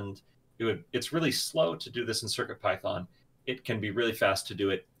 And it's really slow to do this in CircuitPython. It can be really fast to do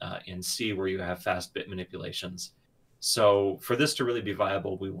it in C, where you have fast bit manipulations. So for this to really be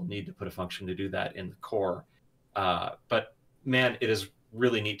viable, we will need to put a function to do that in the core. But man, it is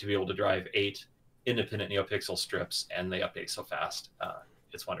really neat to be able to drive 8 independent NeoPixel strips, and they update so fast.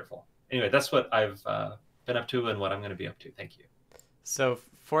 It's wonderful. Anyway, that's what I've been up to and what I'm going to be up to. Thank you. So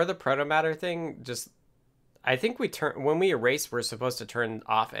for the proto-matter thing, I think when we erase, we're supposed to turn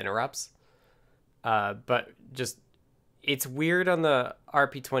off interrupts. But it's weird on the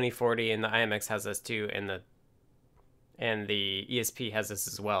RP2040, and the IMX has this too, and the ESP has this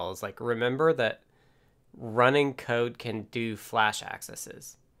as well. It's like, remember that running code can do flash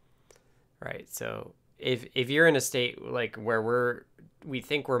accesses, right? So if you're in a state like where we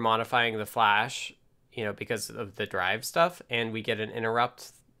think we're modifying the flash, because of the drive stuff, and we get an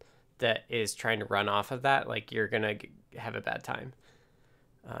interrupt that is trying to run off of that, like, you're gonna have a bad time.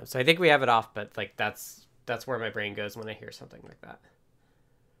 So I think we have it off, but like that's where my brain goes when I hear something like that.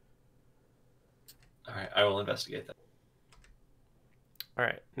 All right, I will investigate that. All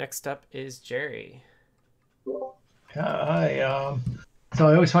right, next up is Jerry. Hi. So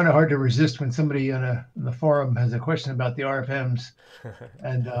I always find it hard to resist when somebody in the forum has a question about the RFMs,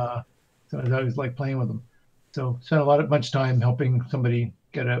 and so I always like playing with them. So spent a bunch of time helping somebody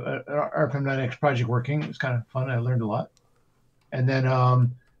get an RFM9X project working. It was kind of fun. I learned a lot. And then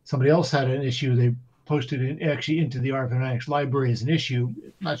somebody else had an issue. They posted it actually into the RFM9X library as an issue.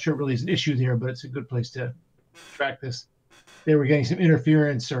 Not sure it really is an issue there, but it's a good place to track this. They were getting some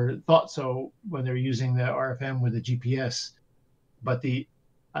interference, or thought so, when they were using the RFM with the GPS. But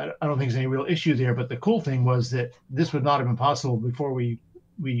I don't think there's any real issue there. But the cool thing was that this would not have been possible before we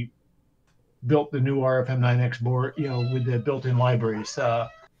built the new RFM9X board, with the built-in libraries.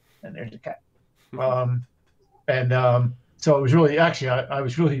 And there's a cat. So it was really, actually, I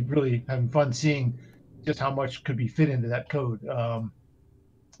was really, really having fun seeing just how much could be fit into that code.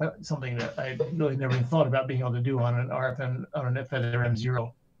 Something that I really never even thought about being able to do on an RFM, on an Feather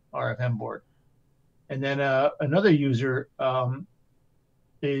M0 RFM board. And then another user that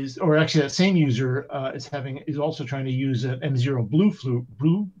same user is also trying to use an M0 Blue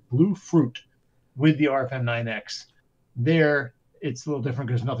Fruit with the RFM9X. There, it's a little different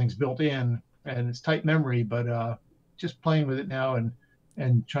because nothing's built in and it's tight memory, but just playing with it now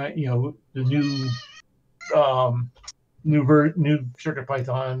and trying, the new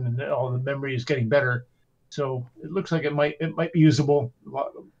CircuitPython and all the memory is getting better, so it looks like it might be usable. A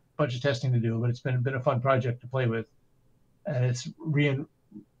bunch of testing to do, but it's been a fun project to play with, and it's reminded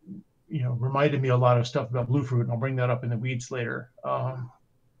me a lot of stuff about Bluefruit, and I'll bring that up in the weeds later.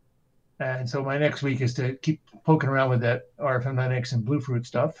 And so my next week is to keep poking around with that RFM9X and Bluefruit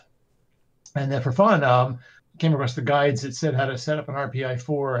stuff, and then for fun, came across the guides that said how to set up an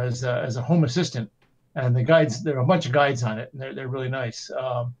RPI4 as a home assistant. And the guides, there are a bunch of guides on it, and they're really nice.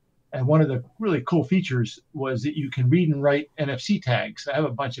 And one of the really cool features was that you can read and write NFC tags. I have a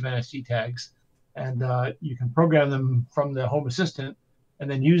bunch of NFC tags, and you can program them from the Home Assistant and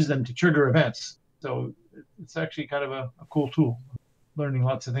then use them to trigger events. So it's actually kind of a cool tool. Learning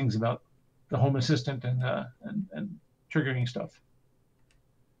lots of things about the Home Assistant and triggering stuff.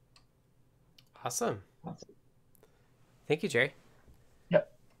 Awesome. Thank you, Jerry.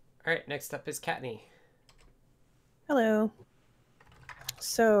 Yep. All right, next up is Katney. Hello.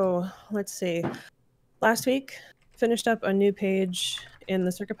 So let's see. Last week, finished up a new page in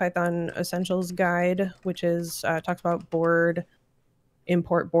the CircuitPython Essentials Guide, which is talks about board,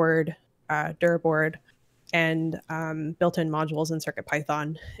 import board, dir board, and built-in modules in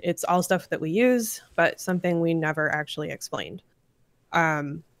CircuitPython. It's all stuff that we use, but something we never actually explained.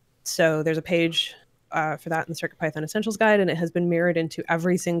 So there's a page for that in the CircuitPython Essentials Guide, and it has been mirrored into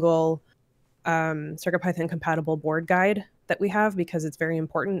every single CircuitPython compatible board guide that we have, because it's very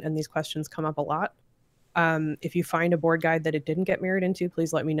important and these questions come up a lot. If you find a board guide that it didn't get mirrored into,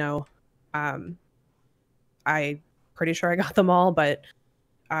 please let me know. I'm pretty sure I got them all, but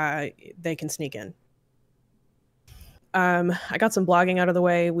they can sneak in. I got some blogging out of the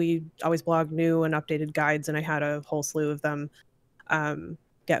way. We always blog new and updated guides, and I had a whole slew of them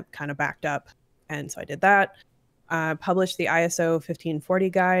get kind of backed up, and so I did that. Published the ISO 1540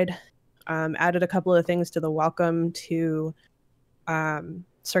 guide. Added a couple of things to the welcome to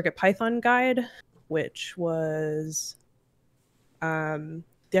CircuitPython guide, which was the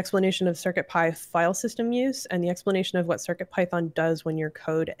explanation of CircuitPy file system use and the explanation of what CircuitPython does when your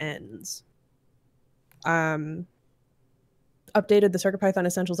code ends. updated the CircuitPython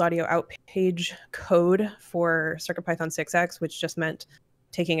Essentials Audio Out page code for CircuitPython 6x, which just meant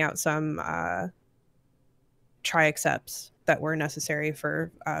taking out some try excepts that were necessary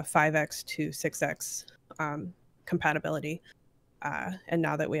for 5x to 6x compatibility. And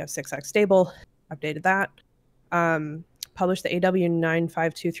now that we have 6x stable, updated that. Published the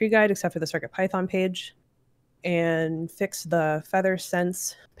AW9523 guide, except for the CircuitPython page, and fixed the Feather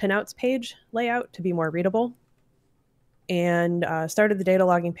Sense pinouts page layout to be more readable. And started the data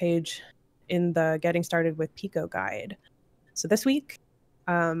logging page in the Getting Started with Pico guide. So this week,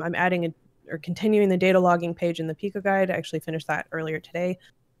 I'm adding or continuing the data logging page in the Pico guide. I actually finished that earlier today.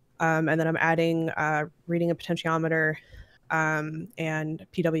 And then I'm adding reading a potentiometer and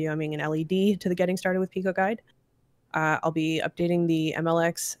PWMing an LED to the Getting Started with Pico guide. I'll be updating the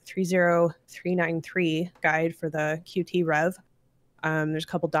MLX 30393 guide for the QT Rev. There's a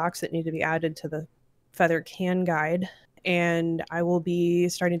couple docs that need to be added to the Feather CAN guide. And I will be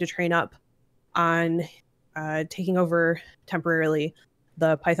starting to train up on taking over temporarily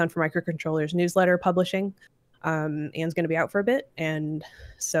the Python for Microcontrollers newsletter publishing. Anne's going to be out for a bit. And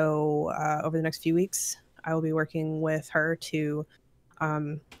so over the next few weeks, I will be working with her to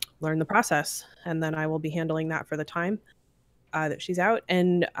learn the process. And then I will be handling that for the time that she's out.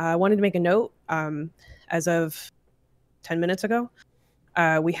 And I wanted to make a note as of 10 minutes ago.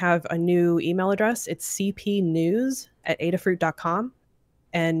 We have a new email address. It's cpnews@adafruit.com.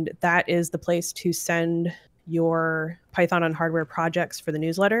 And that is the place to send your Python on hardware projects for the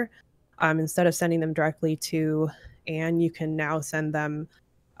newsletter. Instead of sending them directly to Anne, you can now send them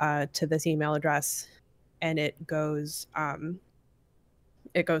to this email address, and it goes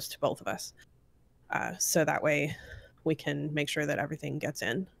to both of us. So that way we can make sure that everything gets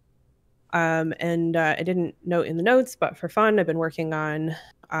in. And I didn't note in the notes, but for fun, I've been working on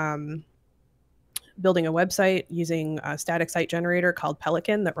building a website using a static site generator called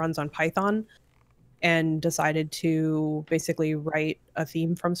Pelican that runs on Python, and decided to basically write a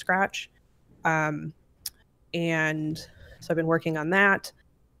theme from scratch. And so I've been working on that.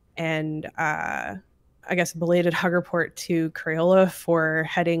 And I guess a belated hug report to Crayola for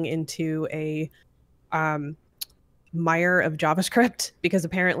heading into a mire of JavaScript, because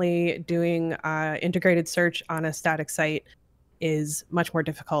apparently doing integrated search on a static site is much more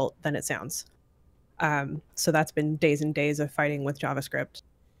difficult than it sounds. So that's been days and days of fighting with JavaScript,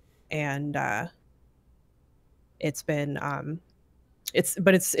 and it's been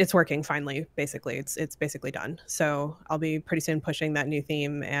it's working finally. Basically, it's basically done. So I'll be pretty soon pushing that new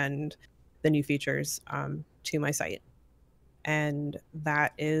theme and the new features to my site, and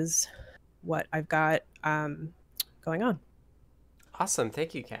that is what I've got going on. Awesome.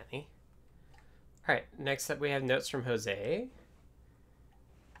 Thank you, Kathy. All right. Next up, we have notes from Jose,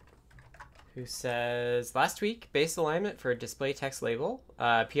 who says, last week, base alignment for a display text label,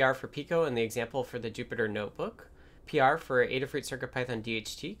 PR for Pico and the example for the Jupyter Notebook, PR for Adafruit CircuitPython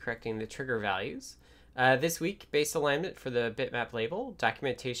DHT, correcting the trigger values. This week, base alignment for the bitmap label,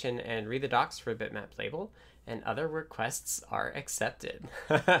 documentation and read the docs for bitmap label, and other requests are accepted.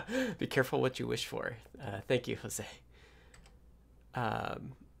 Be careful what you wish for. Thank you, Jose.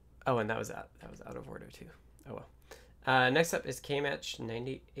 Oh, and that was out of order too. Oh well. Next up is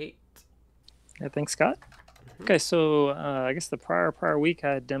KMatch98. Yeah, thanks, Scott. Okay, so I guess the prior week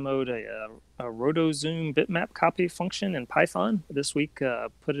I demoed a RotoZoom bitmap copy function in Python. This week,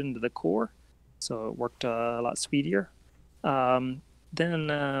 put it into the core, so it worked a lot speedier. Then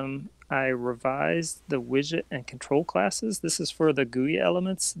I revised the widget and control classes. This is for the GUI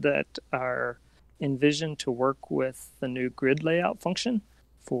elements that are envisioned to work with the new grid layout function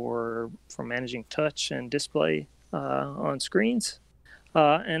for managing touch and display on screens.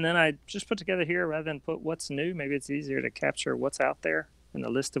 And then I just put together here, rather than put what's new, maybe it's easier to capture what's out there in the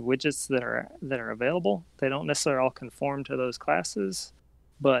list of widgets that are available. They don't necessarily all conform to those classes,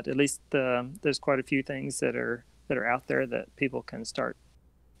 but at least there's quite a few things that are out there that people can start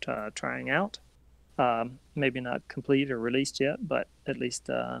trying out. Maybe not complete or released yet, but at least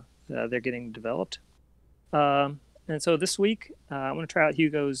they're getting developed. And so this week, I'm going to try out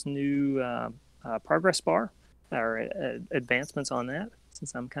Hugo's new progress bar, or advancements on that.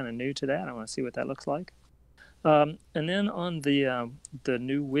 Since I'm kind of new to that, I want to see what that looks like. And then on the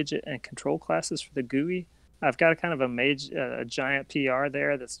new widget and control classes for the GUI, I've got a kind of a giant PR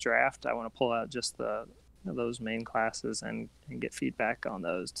there that's draft. I want to pull out just those main classes and get feedback on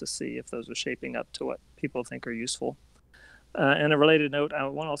those to see if those are shaping up to what people think are useful. And a related note, I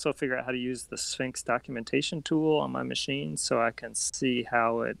want to also figure out how to use the Sphinx documentation tool on my machine so I can see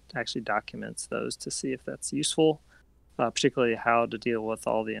how it actually documents those to see if that's useful, particularly how to deal with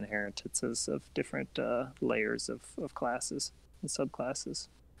all the inheritances of different layers of classes. and subclasses.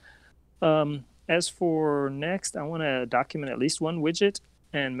 As for next, I want to document at least one widget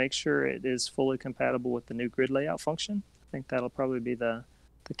and make sure it is fully compatible with the new grid layout function. I think that'll probably be the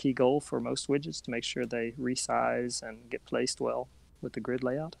key goal for most widgets, to make sure they resize and get placed well with the grid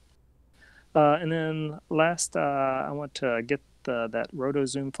layout. And then last, I want to get that roto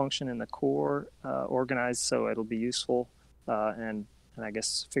zoom function in the core organized so it'll be useful, and I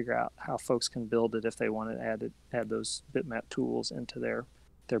guess figure out how folks can build it if they want to add those bitmap tools into their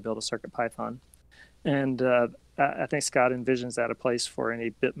build of CircuitPython. And I think Scott envisions that a place for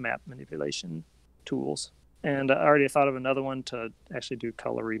any bitmap manipulation tools. And I already thought of another one to actually do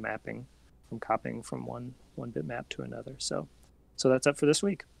color remapping from copying from one bitmap to another. So that's up for this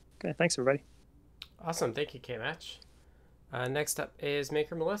week. Okay, thanks everybody. Awesome, thank you, K-Match. Next up is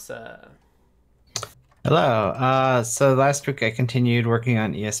Maker Melissa. Hello. So last week I continued working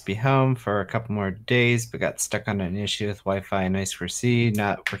on ESP Home for a couple more days, but got stuck on an issue with Wi-Fi and I2C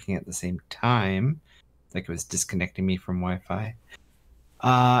not working at the same time. Like it was disconnecting me from Wi-Fi.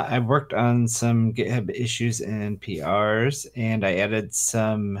 I worked on some GitHub issues and PRs, and I added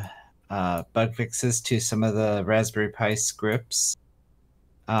some bug fixes to some of the Raspberry Pi scripts.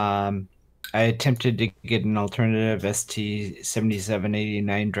 I attempted to get an alternative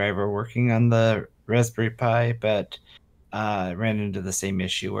ST7789 driver working on the Raspberry Pi, but ran into the same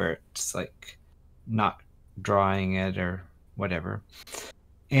issue where it's like not drawing it or whatever.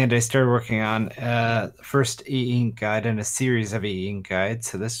 And I started working on first e-ink guide and a series of e-ink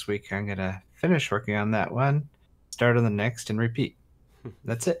guides. So this week I'm going to finish working on that one, start on the next, and repeat.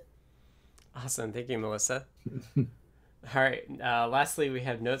 That's it. Awesome. Thank you, Melissa. All right. Lastly, we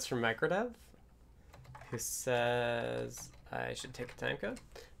have notes from Microdev, who says, I should take a time code,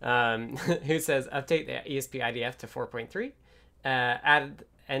 who says, update the ESP IDF to 4.3, add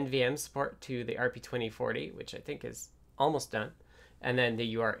NVM support to the RP2040, which I think is almost done. And then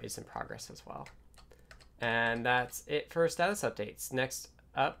the UART is in progress as well. And that's it for status updates. Next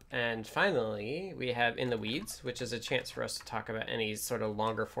up, and finally, we have In the Weeds, which is a chance for us to talk about any sort of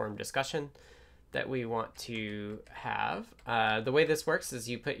longer form discussion that we want to have. The way this works is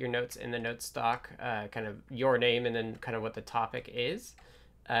you put your notes in the notes doc, kind of your name and then kind of what the topic is.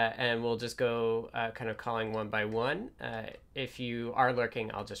 And we'll just go kind of calling one by one. If you are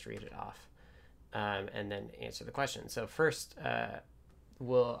lurking, I'll just read it off and then answer the question. So first, I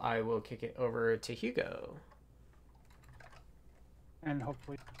will kick it over to Hugo. And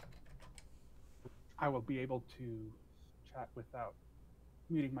hopefully I will be able to chat without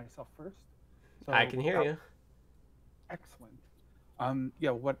muting myself first. So, I can hear you. Excellent.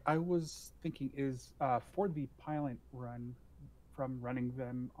 Yeah, what I was thinking is for the pilot run, from running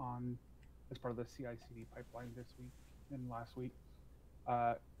them on as part of the CI/CD pipeline this week and last week,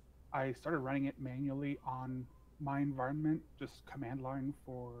 I started running it manually on my environment, just command line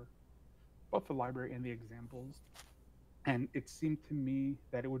for both the library and the examples. And it seemed to me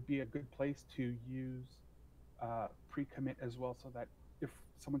that it would be a good place to use pre-commit as well, so that if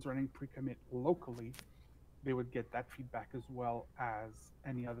someone's running pre-commit locally, they would get that feedback as well as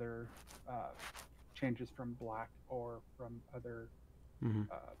any other changes from Black or from other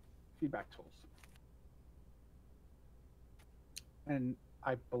feedback tools. And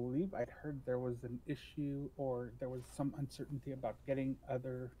I believe I'd heard there was an issue, or there was some uncertainty about getting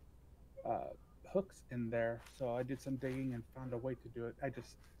other hooks in there. So I did some digging and found a way to do it.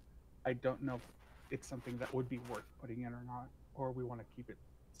 I don't know if it's something that would be worth putting in or not, or we want to keep it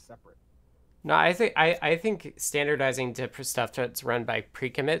separate. No, I think standardizing to stuff that's run by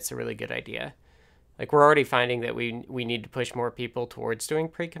pre-commit is a really good idea. Like, we're already finding that we need to push more people towards doing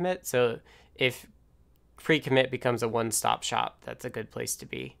pre-commit. So if pre-commit becomes a one-stop shop, that's a good place to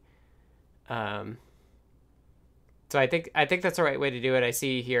be. So I think that's the right way to do it. I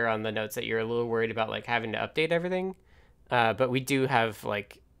see here on the notes that you're a little worried about like having to update everything, but we do have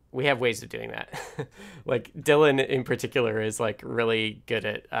we have ways of doing that. Like Dylan in particular is like really good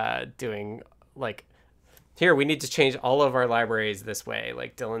at doing like, here we need to change all of our libraries this way.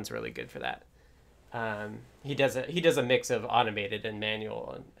 Like Dylan's really good for that. He does a mix of automated and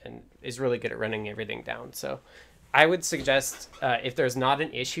manual and is really good at running everything down. So I would suggest if there's not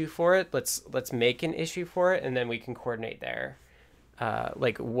an issue for it, let's make an issue for it, and then we can coordinate there.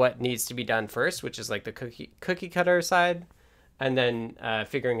 Like what needs to be done first, which is like the cookie cutter side, and then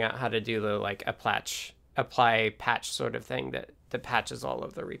figuring out how to do the like apply patch sort of thing that patches all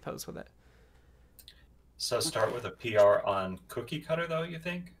of the repos with it. So start with a PR on cookie cutter, though, you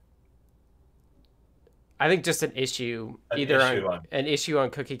think? I think just an issue, an issue on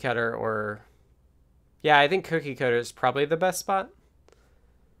cookie cutter, or yeah, I think cookie cutter is probably the best spot.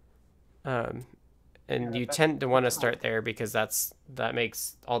 And And Yeah, you that's tend to good want to to know. start there because that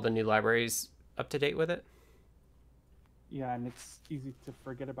makes all the new libraries up to date with it. Yeah, and it's easy to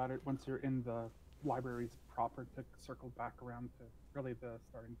forget about it once you're in the libraries proper to circle back around to really the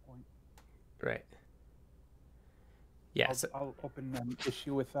starting point. Right. Yeah. I'll open an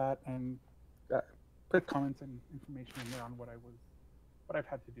issue with that and put comments and information in there on what I've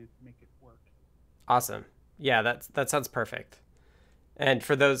had to do to make it work. Awesome. Yeah, that sounds perfect. And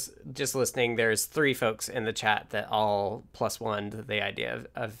for those just listening, there's 3 folks in the chat that all +1 the idea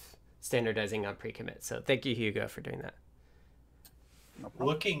of standardizing on pre-commit. So thank you, Hugo, for doing that.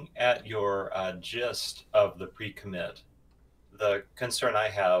 Looking at your gist of the pre-commit, the concern I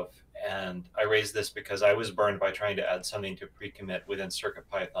have, and I raised this because I was burned by trying to add something to pre-commit within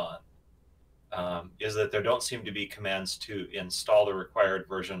CircuitPython, is that there don't seem to be commands to install the required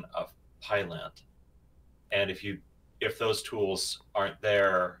version of Pylint. And if those tools aren't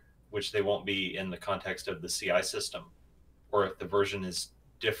there, which they won't be in the context of the CI system, or if the version is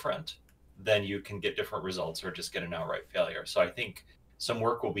different, then you can get different results or just get an outright failure. So I think some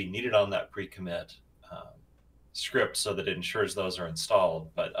work will be needed on that pre-commit script so that it ensures those are installed,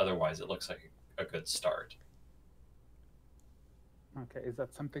 but otherwise it looks like a good start. Okay, is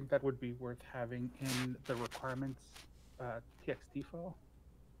that something that would be worth having in the requirements TXT file?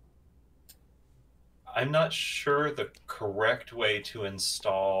 I'm not sure the correct way to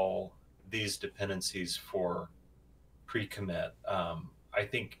install these dependencies for pre-commit. I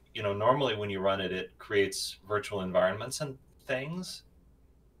think, normally when you run it, it creates virtual environments and things.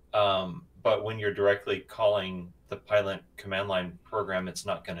 But when you're directly calling the Pylint command line program, it's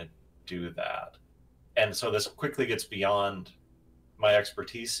not going to do that. And so this quickly gets beyond my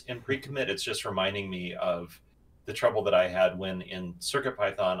expertise in pre-commit. It's just reminding me of the trouble that I had when in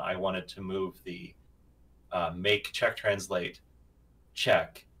CircuitPython, I wanted to move the make check translate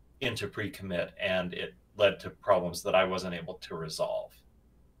check into pre-commit, and it led to problems that I wasn't able to resolve.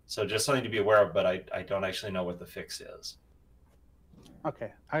 So just something to be aware of, but I don't actually know what the fix is.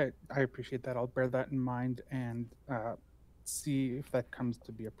 Okay, I appreciate that. I'll bear that in mind and see if that comes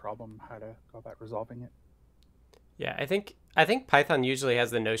to be a problem, how to go about resolving it. Yeah, I think Python usually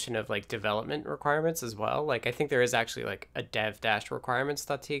has the notion of like development requirements as well. Like I think there is actually like a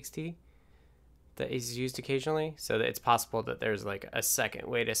dev-requirements.txt that is used occasionally, so that it's possible that there's like a second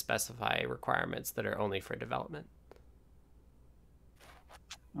way to specify requirements that are only for development.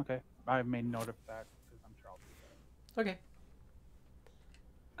 Okay, I made note of that because I'm sure I'll do that. Okay.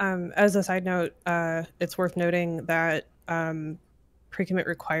 As a side note, it's worth noting that pre-commit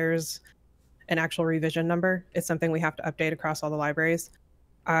requires an actual revision number. It's something we have to update across all the libraries.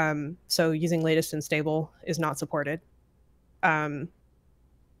 So using latest and stable is not supported.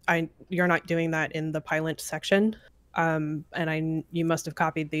 You're not doing that in the Pylint section, and you must have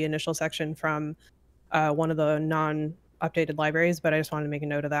copied the initial section from one of the non-updated libraries, but I just wanted to make a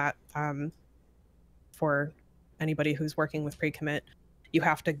note of that for anybody who's working with pre-commit. You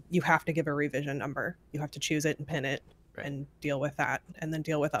have to give a revision number. You have to choose it and pin it, right, and deal with that, and then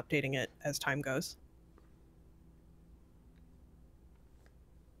deal with updating it as time goes.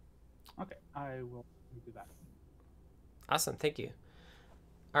 Okay, I will do that. Awesome, thank you.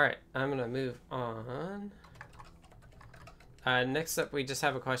 All right, I'm gonna move on. Next up, we just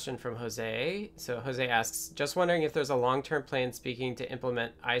have a question from Jose. So Jose asks, just wondering if there's a long-term plan speaking to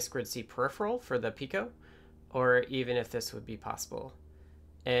implement I2C peripheral for the Pico, or even if this would be possible.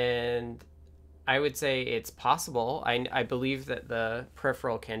 And I would say it's possible. I believe that the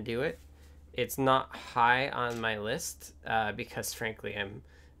peripheral can do it. It's not high on my list because frankly, I'm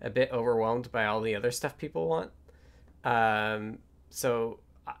a bit overwhelmed by all the other stuff people want. So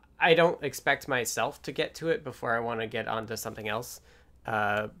I don't expect myself to get to it before I want to get onto something else.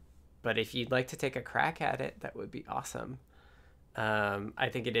 But if you'd like to take a crack at it, that would be awesome. I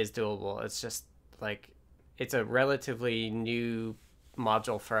think it is doable. It's just like, it's a relatively new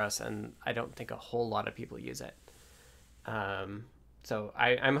module for us, and I don't think a whole lot of people use it. So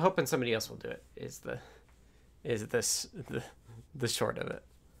I'm hoping somebody else will do it, is the short of it.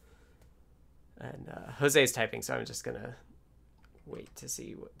 And Jose's typing, so I'm just gonna wait to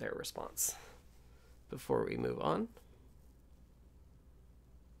see what their response before we move on.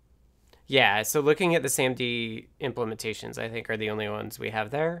 Yeah, so looking at the SAMD implementations, I think are the only ones we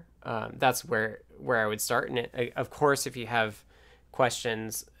have there. That's where I would start. And of course, if you have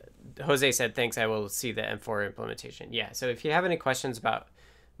questions, Jose said, thanks, I will see the M4 implementation. Yeah, so if you have any questions about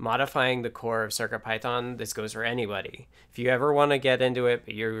modifying the core of CircuitPython, this goes for anybody. If you ever want to get into it,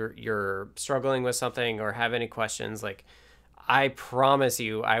 but you're struggling with something or have any questions, like, I promise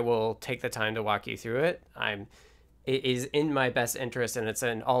you, I will take the time to walk you through it. it is in my best interest, and it's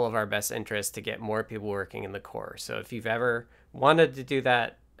in all of our best interest to get more people working in the core. So if you've ever wanted to do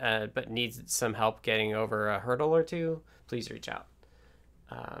that, but needs some help getting over a hurdle or two, please reach out.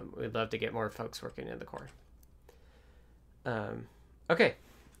 We'd love to get more folks working in the core. Okay,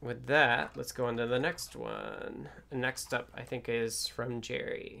 with that, let's go on to the next one. Next up, I think, is from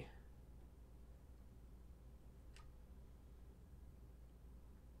Jerry.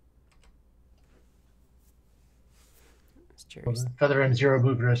 Feather M0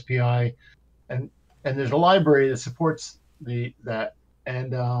 Bluetooth SPI, and there's a library that supports that,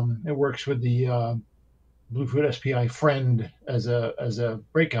 and it works with the Bluetooth SPI friend as a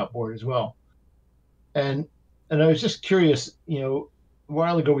breakout board as well. And I was just curious, a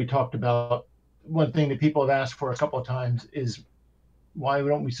while ago we talked about one thing that people have asked for a couple of times is why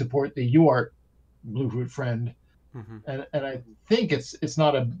don't we support the UART Bluetooth friend? And I think it's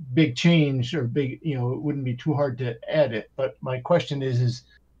not a big change or big, it wouldn't be too hard to add it. But my question is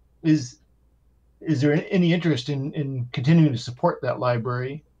there any interest in continuing to support that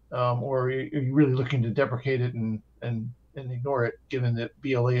library, or are you really looking to deprecate it and ignore it, given that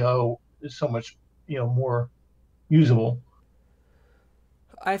BLEO is so much more usable?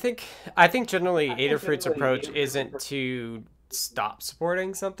 I think generally Adafruit's approach isn't to stop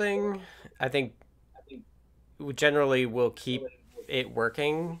supporting something. I think generally we'll keep it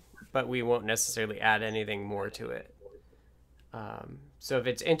working, but we won't necessarily add anything more to it. So if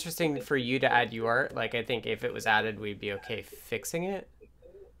it's interesting for you to add UART, like I think if it was added, we'd be okay fixing it.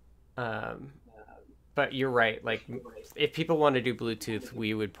 But you're right. Like if people want to do Bluetooth,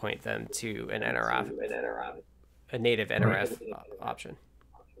 we would point them to an NRF, a native NRF option.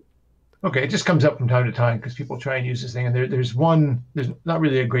 Okay, it just comes up from time to time because people try and use this thing, and there's not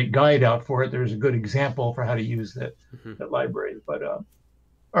really a great guide out for it. There's a good example for how to use that library. But all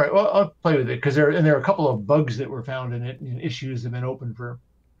right, well, I'll play with it because there are a couple of bugs that were found in it, and issues have been open for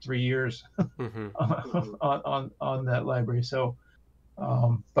 3 years on that library. So,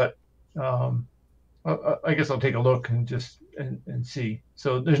 I guess I'll take a look and just and see.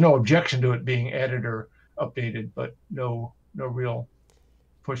 So there's no objection to it being added or updated, but no real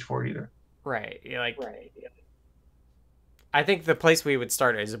push for it either. Right. I think the place we would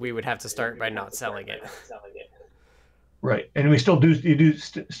start is we would have to start by not selling it. Right, and we still do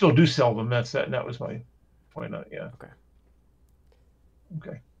still do sell them. That was my point. Yeah.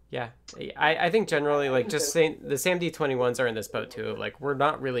 Okay. Yeah, I think generally like just saying the SAMD21s are in this boat too. Like we're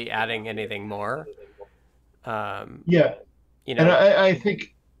not really adding anything more. Yeah. And I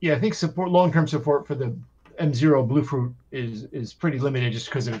think long-term support for the M0 Bluefruit is pretty limited just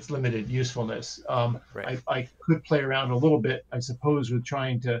because of its limited usefulness. I could play around a little bit, I suppose, with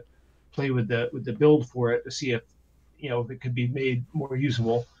trying to play with the build for it to see if if it could be made more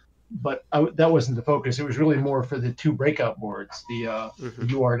usable. But that wasn't the focus. It was really more for the two breakout boards, the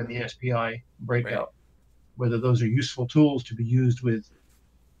UART and the SPI breakout, whether those are useful tools to be used with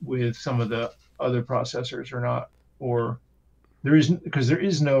some of the other processors or not, or there is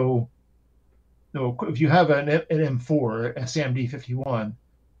no. If you have an M4, a SAMD51,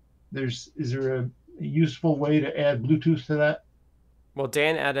 is there a useful way to add Bluetooth to that? Well,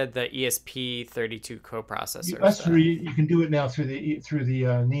 Dan added the ESP32 coprocessor. That's where you can do it now through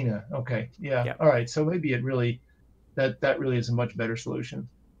the Nina. Okay, yeah. All right, so maybe it really that really is a much better solution.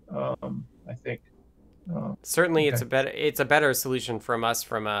 I think. Certainly, it's a better solution from us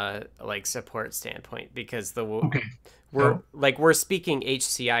from a support standpoint because we're speaking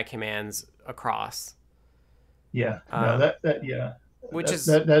HCI commands across. Yeah.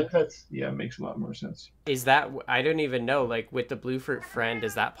 Makes a lot more sense. Is that, I don't even know, with the Bluefruit friend,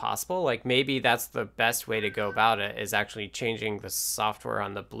 is that possible? Maybe that's the best way to go about it, is actually changing the software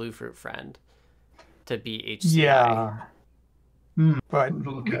on the Bluefruit friend to be HCI. Yeah. But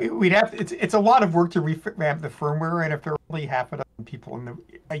we'd have it's a lot of work to revamp the firmware, and if there are only half a dozen people in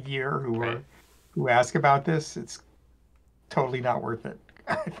a year who ask about this, it's totally not worth it.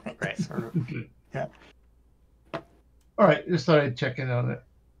 I think. Right. Sort of. Yeah. All right, just thought I'd check in on it.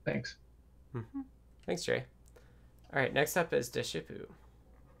 Thanks. Thanks, Jay. All right, next up is Deshipu.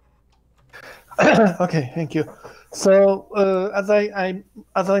 Okay, thank you. So as I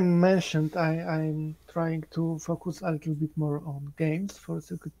mentioned, I'm trying to focus a little bit more on games for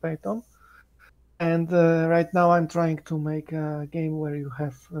CircuitPython, and right now I'm trying to make a game where you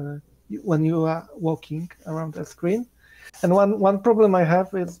have when you are walking around a screen, and one problem I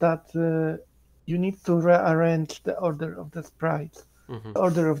have is that you need to rearrange the order of the sprites, the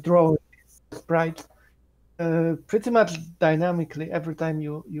order of drawing sprites, pretty much dynamically every time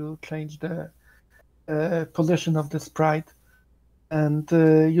you change the position of the sprite, and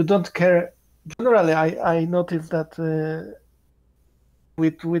you don't care generally, I noticed that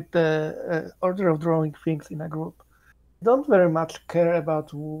with the order of drawing things in a group, you don't very much care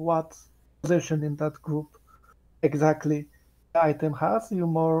about what position in that group exactly the item has. You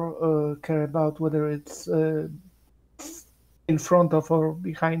more care about whether it's in front of or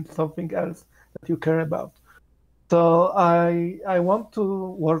behind something else that you care about. So I want to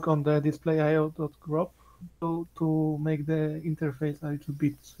work on the display.io.group to make the interface a little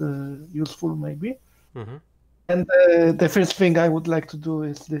bit useful, maybe. Mm-hmm. And the first thing I would like to do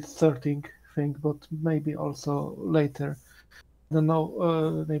is this sorting thing, but maybe also later. I don't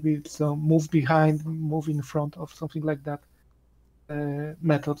know, maybe it's move behind, move in front of something like that.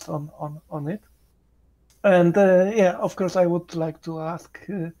 Methods on it. And yeah, of course, I would like to ask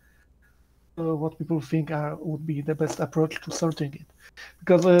what people think would be the best approach to sorting it,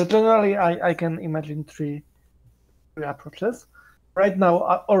 because generally I can imagine three approaches. Right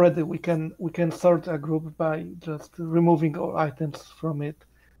now, already we can sort a group by just removing all items from it,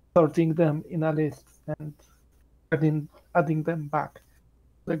 sorting them in a list, and adding them back to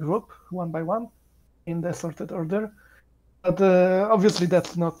the group one by one in the sorted order. But obviously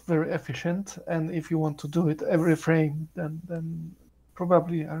that's not very efficient, and if you want to do it every frame, then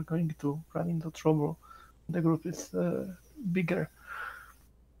probably are going to run into trouble. The group is bigger.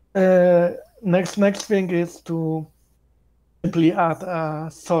 Next thing is to simply add a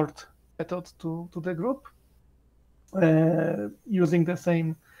sort method to the group using the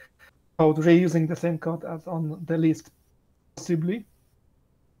same code, reusing the same code as on the list, possibly.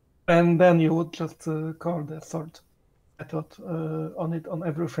 And then you would just call the sort method on it on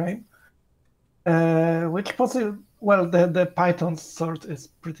every frame. Which possibly, well, the Python sort is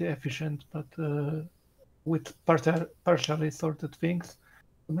pretty efficient, but with partially sorted things,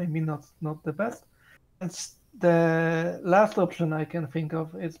 maybe not the best. And the last option I can think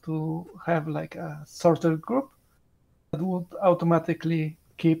of is to have like a sorted group that would automatically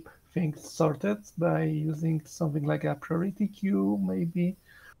keep things sorted by using something like a priority queue, maybe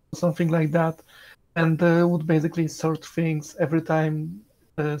something like that, and would basically sort things every time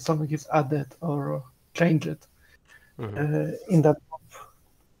something is added or changed in that group.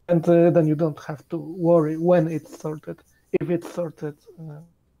 And then you don't have to worry when it's sorted. If it's sorted,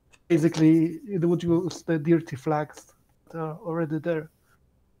 basically it would use the dirty flags that are already there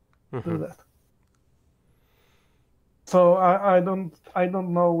to do that. So I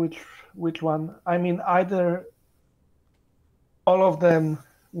don't know which one. I mean, either all of them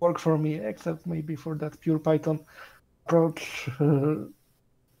work for me, except maybe for that pure Python approach,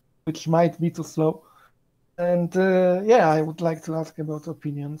 which might be too slow. And yeah, I would like to ask about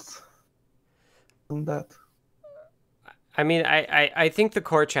opinions on that. I mean, I think the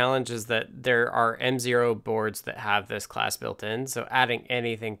core challenge is that there are M0 boards that have this class built in, so adding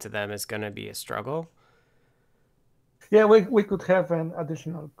anything to them is going to be a struggle. Yeah, we could have an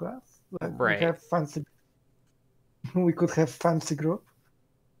additional class. Like right. We could have fancy group.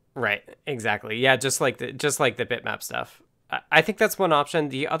 Right, exactly. Yeah, just like the bitmap stuff. I think that's one option.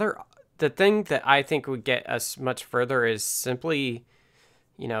 The thing that I think would get us much further is simply,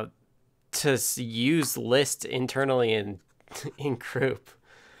 to use list internally in group.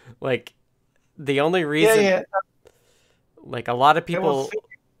 Like, the only reason, like a lot of people.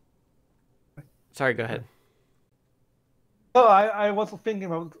 Sorry, go ahead. Oh, I was thinking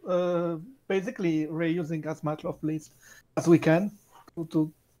about basically reusing as much of list as we can.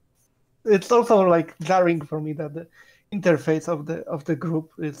 It's also like jarring for me that the interface of the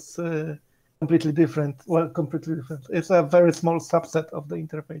group is completely different. Well, completely different. It's a very small subset of the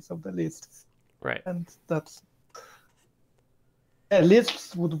interface of the list. Right. And that's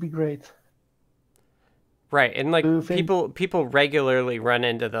lists would be great. Right, and like people regularly run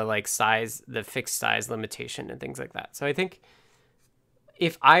into the fixed size limitation and things like that. So I think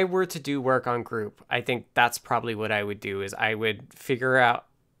if I were to do work on group, I think that's probably what I would do is I would figure out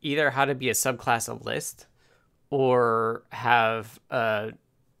either how to be a subclass of list or have a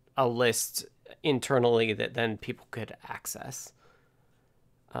list internally that then people could access.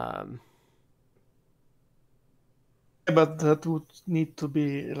 But that would need to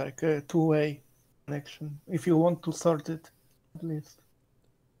be like a two-way connection if you want to sort it, at least.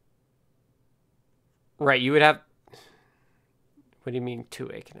 Right, you would have. What do you mean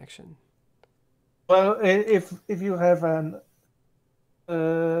two-way connection? Well, if you have an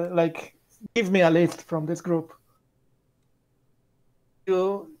give me a list from this group,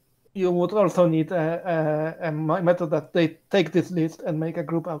 you would also need a method that they take this list and make a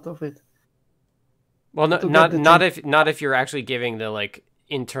group out of it. Well, not if you're actually giving the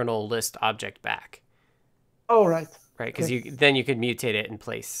internal list object back. Oh, right. Right, because then you could mutate it in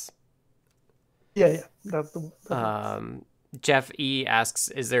place. Yeah. That's Jeff E asks,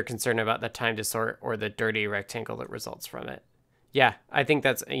 is there concern about the time to sort or the dirty rectangle that results from it? Yeah, I think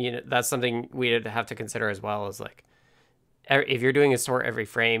that's something we'd have to consider as well, is like, if you're doing a sort every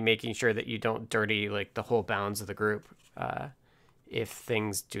frame, making sure that you don't dirty like the whole bounds of the group if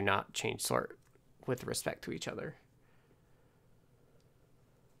things do not change sort with respect to each other.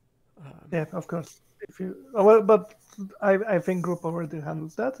 Yeah, of course. If you well, but I think group already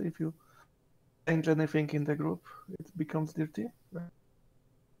handles that. If you change anything in the group, it becomes dirty. Right?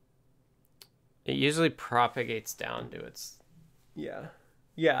 It usually propagates down to its. Yeah,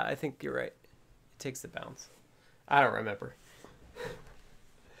 I think you're right. It takes the bounds. I don't remember.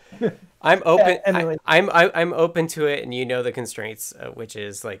 I'm open. Yeah, anyway. I'm open to it, and you know the constraints, which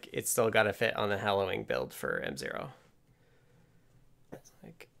is like it's still got to fit on the hallowing build for M0.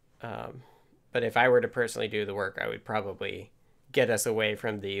 Like, but if I were to personally do the work, I would probably get us away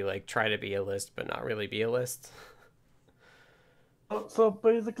from the like try to be a list but not really be a list. So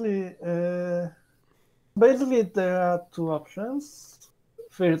basically, there are two options.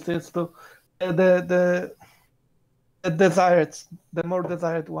 First is to the more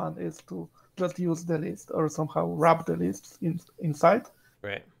desired one is to just use the list or somehow wrap the list inside.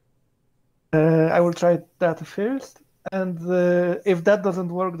 Right. I will try that first, and if that doesn't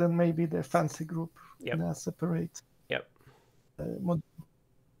work, then maybe the fancy group in a separate. Yep.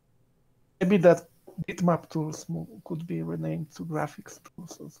 Maybe that bitmap tools could be renamed to graphics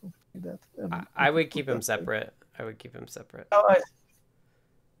tools or something like that. I would keep them separate. I would keep them separate. Oh,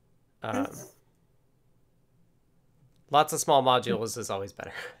 Lots of small modules is always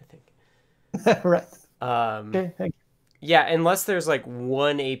better, I think. Right. Okay, thank you. Yeah, unless there's like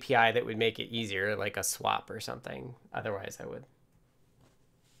one API that would make it easier, like a swap or something. Otherwise, I would.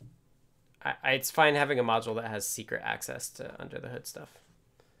 It's fine having a module that has secret access to under the hood stuff.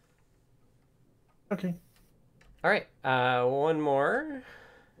 Okay. All right. One more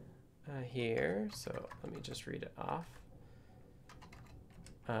here. So let me just read it off.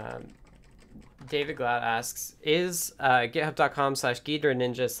 David Glad asks, is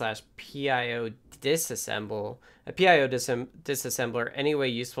github.com/GhidraNinja/PIO disassemble a PIO disassembler any way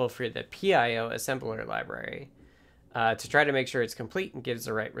useful for the PIO assembler library to try to make sure it's complete and gives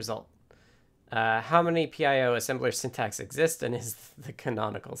the right result? How many PIO assembler syntax exist, and is the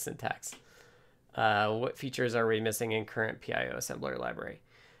canonical syntax? What features are we missing in current PIO assembler library?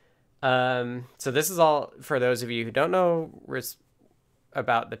 So this is all for those of you who don't know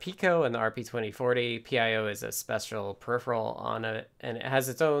about the Pico and the RP2040. PIO is a special peripheral on it, and it has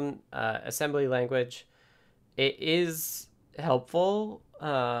its own assembly language. It is helpful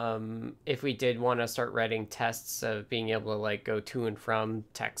if we did want to start writing tests of being able to like go to and from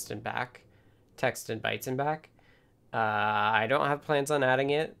text and bytes and back. I don't have plans on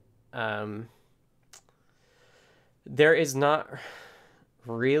adding it. There is not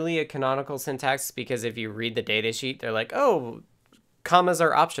really a canonical syntax, because if you read the datasheet, they're like, oh, commas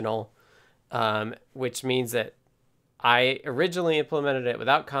are optional, which means that I originally implemented it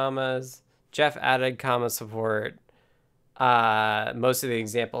without commas. Jeff added comma support. Most of the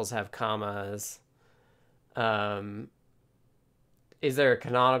examples have commas. Is there a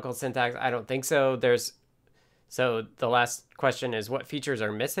canonical syntax? I don't think so. So the last question is, what features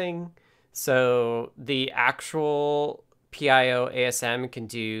are missing? So the actual PIO ASM can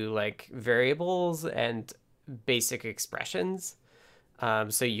do like variables and basic expressions.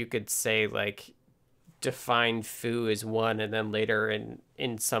 So you could say like define foo as 1 and then later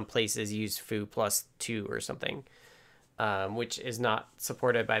in some places use foo plus 2 or something, which is not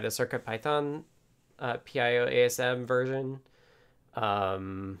supported by the CircuitPython PIO ASM version.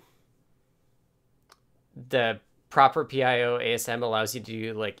 The proper PIO ASM allows you to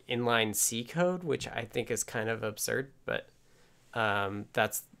do like inline C code, which I think is kind of absurd, but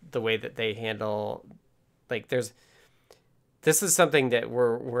that's the way that they handle, like this is something that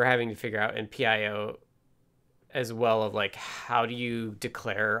we're having to figure out in PIO as well, of like, how do you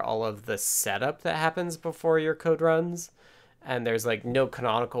declare all of the setup that happens before your code runs? And there's like no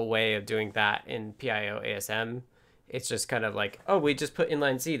canonical way of doing that in PIO ASM. It's just kind of like, oh, we just put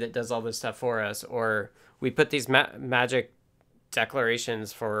inline C that does all this stuff for us, or we put these magic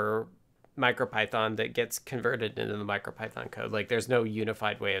declarations for MicroPython that gets converted into the MicroPython code. Like there's no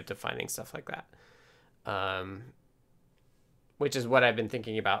unified way of defining stuff like that. Which is what I've been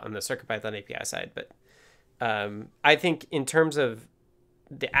thinking about on the CircuitPython API side. But I think in terms of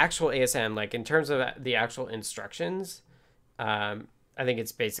the actual ASM, like in terms of the actual instructions, I think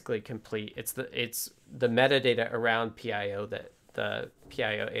it's basically complete. It's the metadata around PIO that the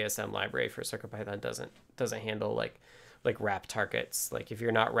PIO ASM library for CircuitPython doesn't handle. Like like wrap targets. Like if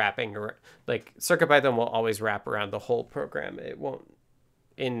you're not wrapping, like CircuitPython will always wrap around the whole program. It won't.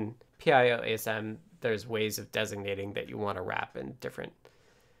 In PIO ASM, there's ways of designating that you want to wrap in different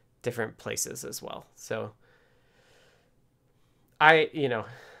places as well. So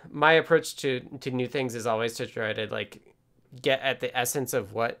my approach to new things is always to try to like get at the essence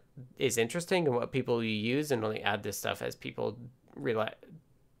of what is interesting and what people use, and only add this stuff as people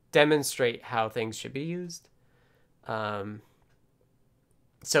demonstrate how things should be used.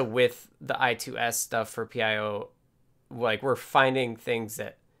 So with the I2S stuff for PIO, like we're finding things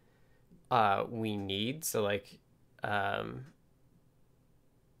that we need. So like I'm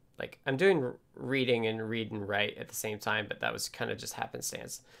doing reading and read and write at the same time, but that was kind of just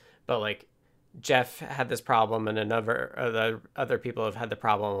happenstance. But like Jeff had this problem, and other people have had the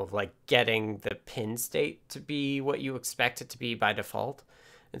problem of like getting the pin state to be what you expect it to be by default.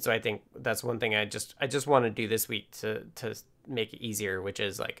 And so I think that's one thing I just want to do this week to make it easier, which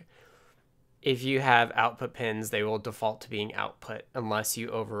is like if you have output pins, they will default to being output unless you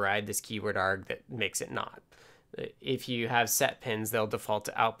override this keyword arg that makes it not. If you have set pins, they'll default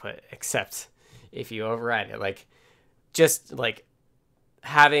to output, except if you override it. Like just like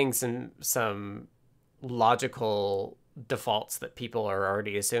having some logical defaults that people are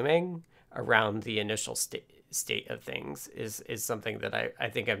already assuming around the initial state of things is something that I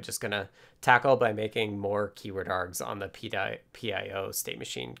think I'm just going to tackle by making more keyword args on the PIO state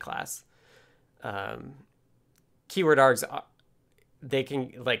machine class. Keyword args, they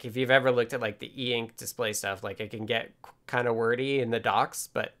can, like, if you've ever looked at like the e-ink display stuff, like it can get kind of wordy in the docs,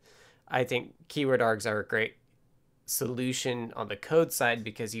 but I think keyword args are a great solution on the code side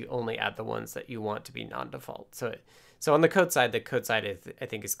because you only add the ones that you want to be non-default. So on the code side, I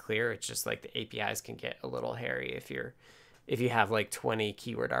think is clear. It's just like the APIs can get a little hairy if you have like 20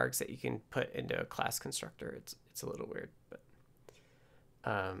 keyword args that you can put into a class constructor. It's a little weird, but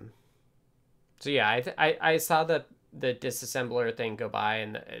so yeah, I saw the disassembler thing go by,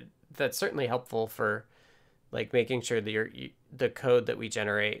 and that's certainly helpful for like making sure that the code that we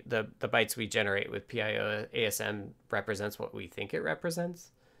generate, the bytes we generate with PIO ASM represents what we think it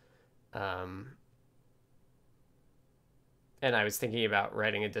represents. And I was thinking about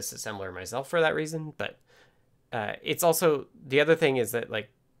writing a disassembler myself for that reason, but it's also, the other thing is that like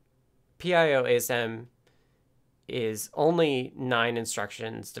PIO ASM is only 9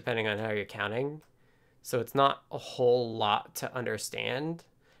 instructions depending on how you're counting. So it's not a whole lot to understand,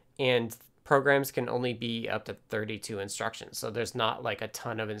 and programs can only be up to 32 instructions. So there's not like a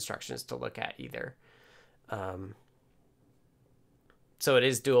ton of instructions to look at either. So it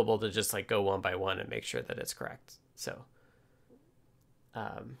is doable to just like go one by one and make sure that it's correct. So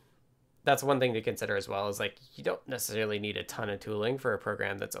that's one thing to consider as well, is like you don't necessarily need a ton of tooling for a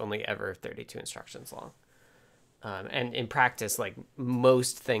program that's only ever 32 instructions long. And in practice, like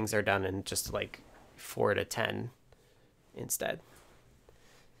most things are done in just like 4 to 10 instead.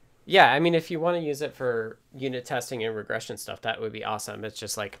 Yeah, I mean, if you want to use it for unit testing and regression stuff, that would be awesome. It's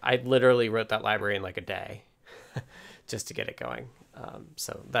just like I literally wrote that library in like a day just to get it going.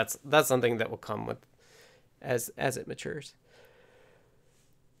 So that's something that will come with as it matures.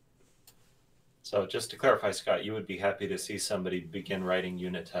 So just to clarify, Scott, you would be happy to see somebody begin writing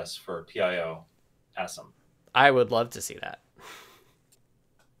unit tests for PIO ASM. I would love to see that.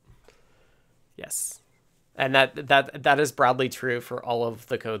 Yes. And that is broadly true for all of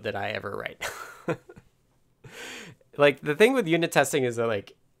the code that I ever write. Like the thing with unit testing is that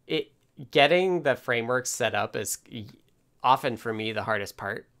like getting the framework set up is often for me the hardest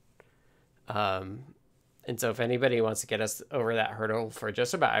part. And so if anybody wants to get us over that hurdle for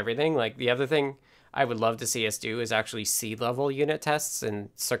just about everything, like the other thing I would love to see us do is actually C-level unit tests in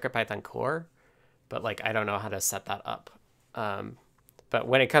CircuitPython core. But like, I don't know how to set that up. But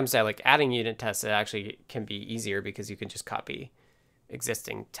when it comes to like adding unit tests, it actually can be easier because you can just copy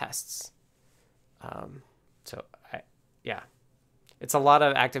existing tests. Yeah, it's a lot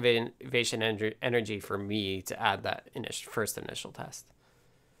of activation energy for me to add that first initial test.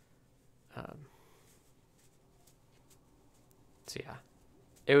 So yeah,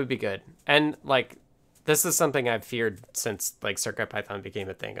 it would be good. And like, this is something I've feared since like CircuitPython became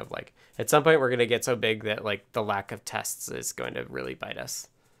a thing, of like, at some point we're going to get so big that like the lack of tests is going to really bite us.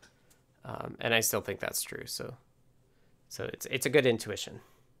 And I still think that's true. So it's a good intuition.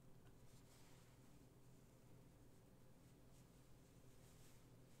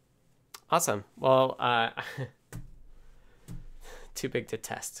 Awesome. Well, too big to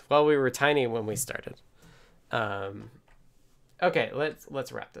test. Well, we were tiny when we started. Okay,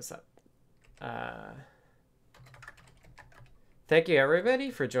 let's wrap this up. Thank you,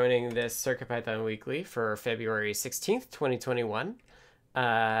 everybody, for joining this CircuitPython Weekly for February 16th, 2021.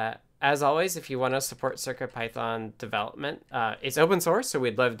 As always, if you want to support CircuitPython development, it's open source, so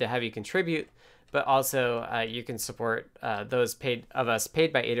we'd love to have you contribute. But also, you can support those paid by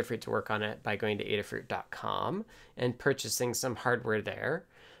Adafruit to work on it by going to adafruit.com and purchasing some hardware there.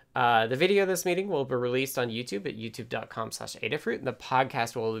 The video of this meeting will be released on YouTube at youtube.com/Adafruit, and the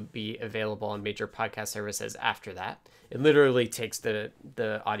podcast will be available on major podcast services after that. It literally takes the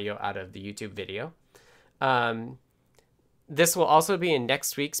audio out of the YouTube video. This will also be in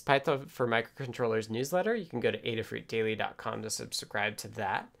next week's Python for Microcontrollers newsletter. You can go to adafruitdaily.com to subscribe to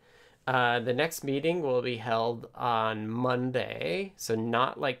that. The next meeting will be held on Monday, so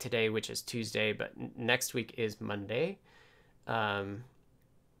not like today, which is Tuesday, but next week is Monday.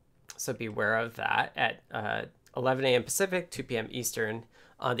 So be aware of that at 11 a.m. Pacific, 2 p.m. Eastern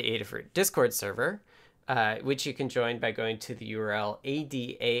on the Adafruit Discord server, which you can join by going to the URL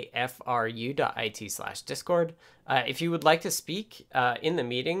adafru.it/discord. If you would like to speak in the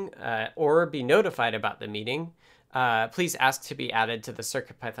meeting or be notified about the meeting, please ask to be added to the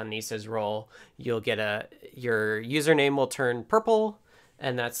CircuitPython Nisa's role. You'll get your username will turn purple,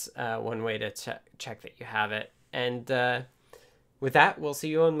 and that's one way to check that you have it. And with that, we'll see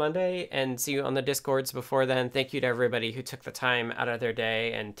you on Monday and see you on the Discords before then. Thank you to everybody who took the time out of their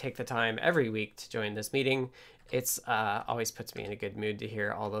day and take the time every week to join this meeting. It's always puts me in a good mood to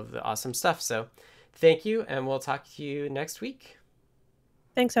hear all of the awesome stuff. So thank you, and we'll talk to you next week.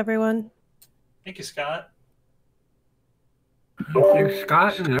 Thanks, everyone. Thank you, Scott. Thank you,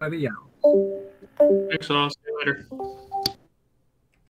 Scott, and everybody else. Thanks all. See you later.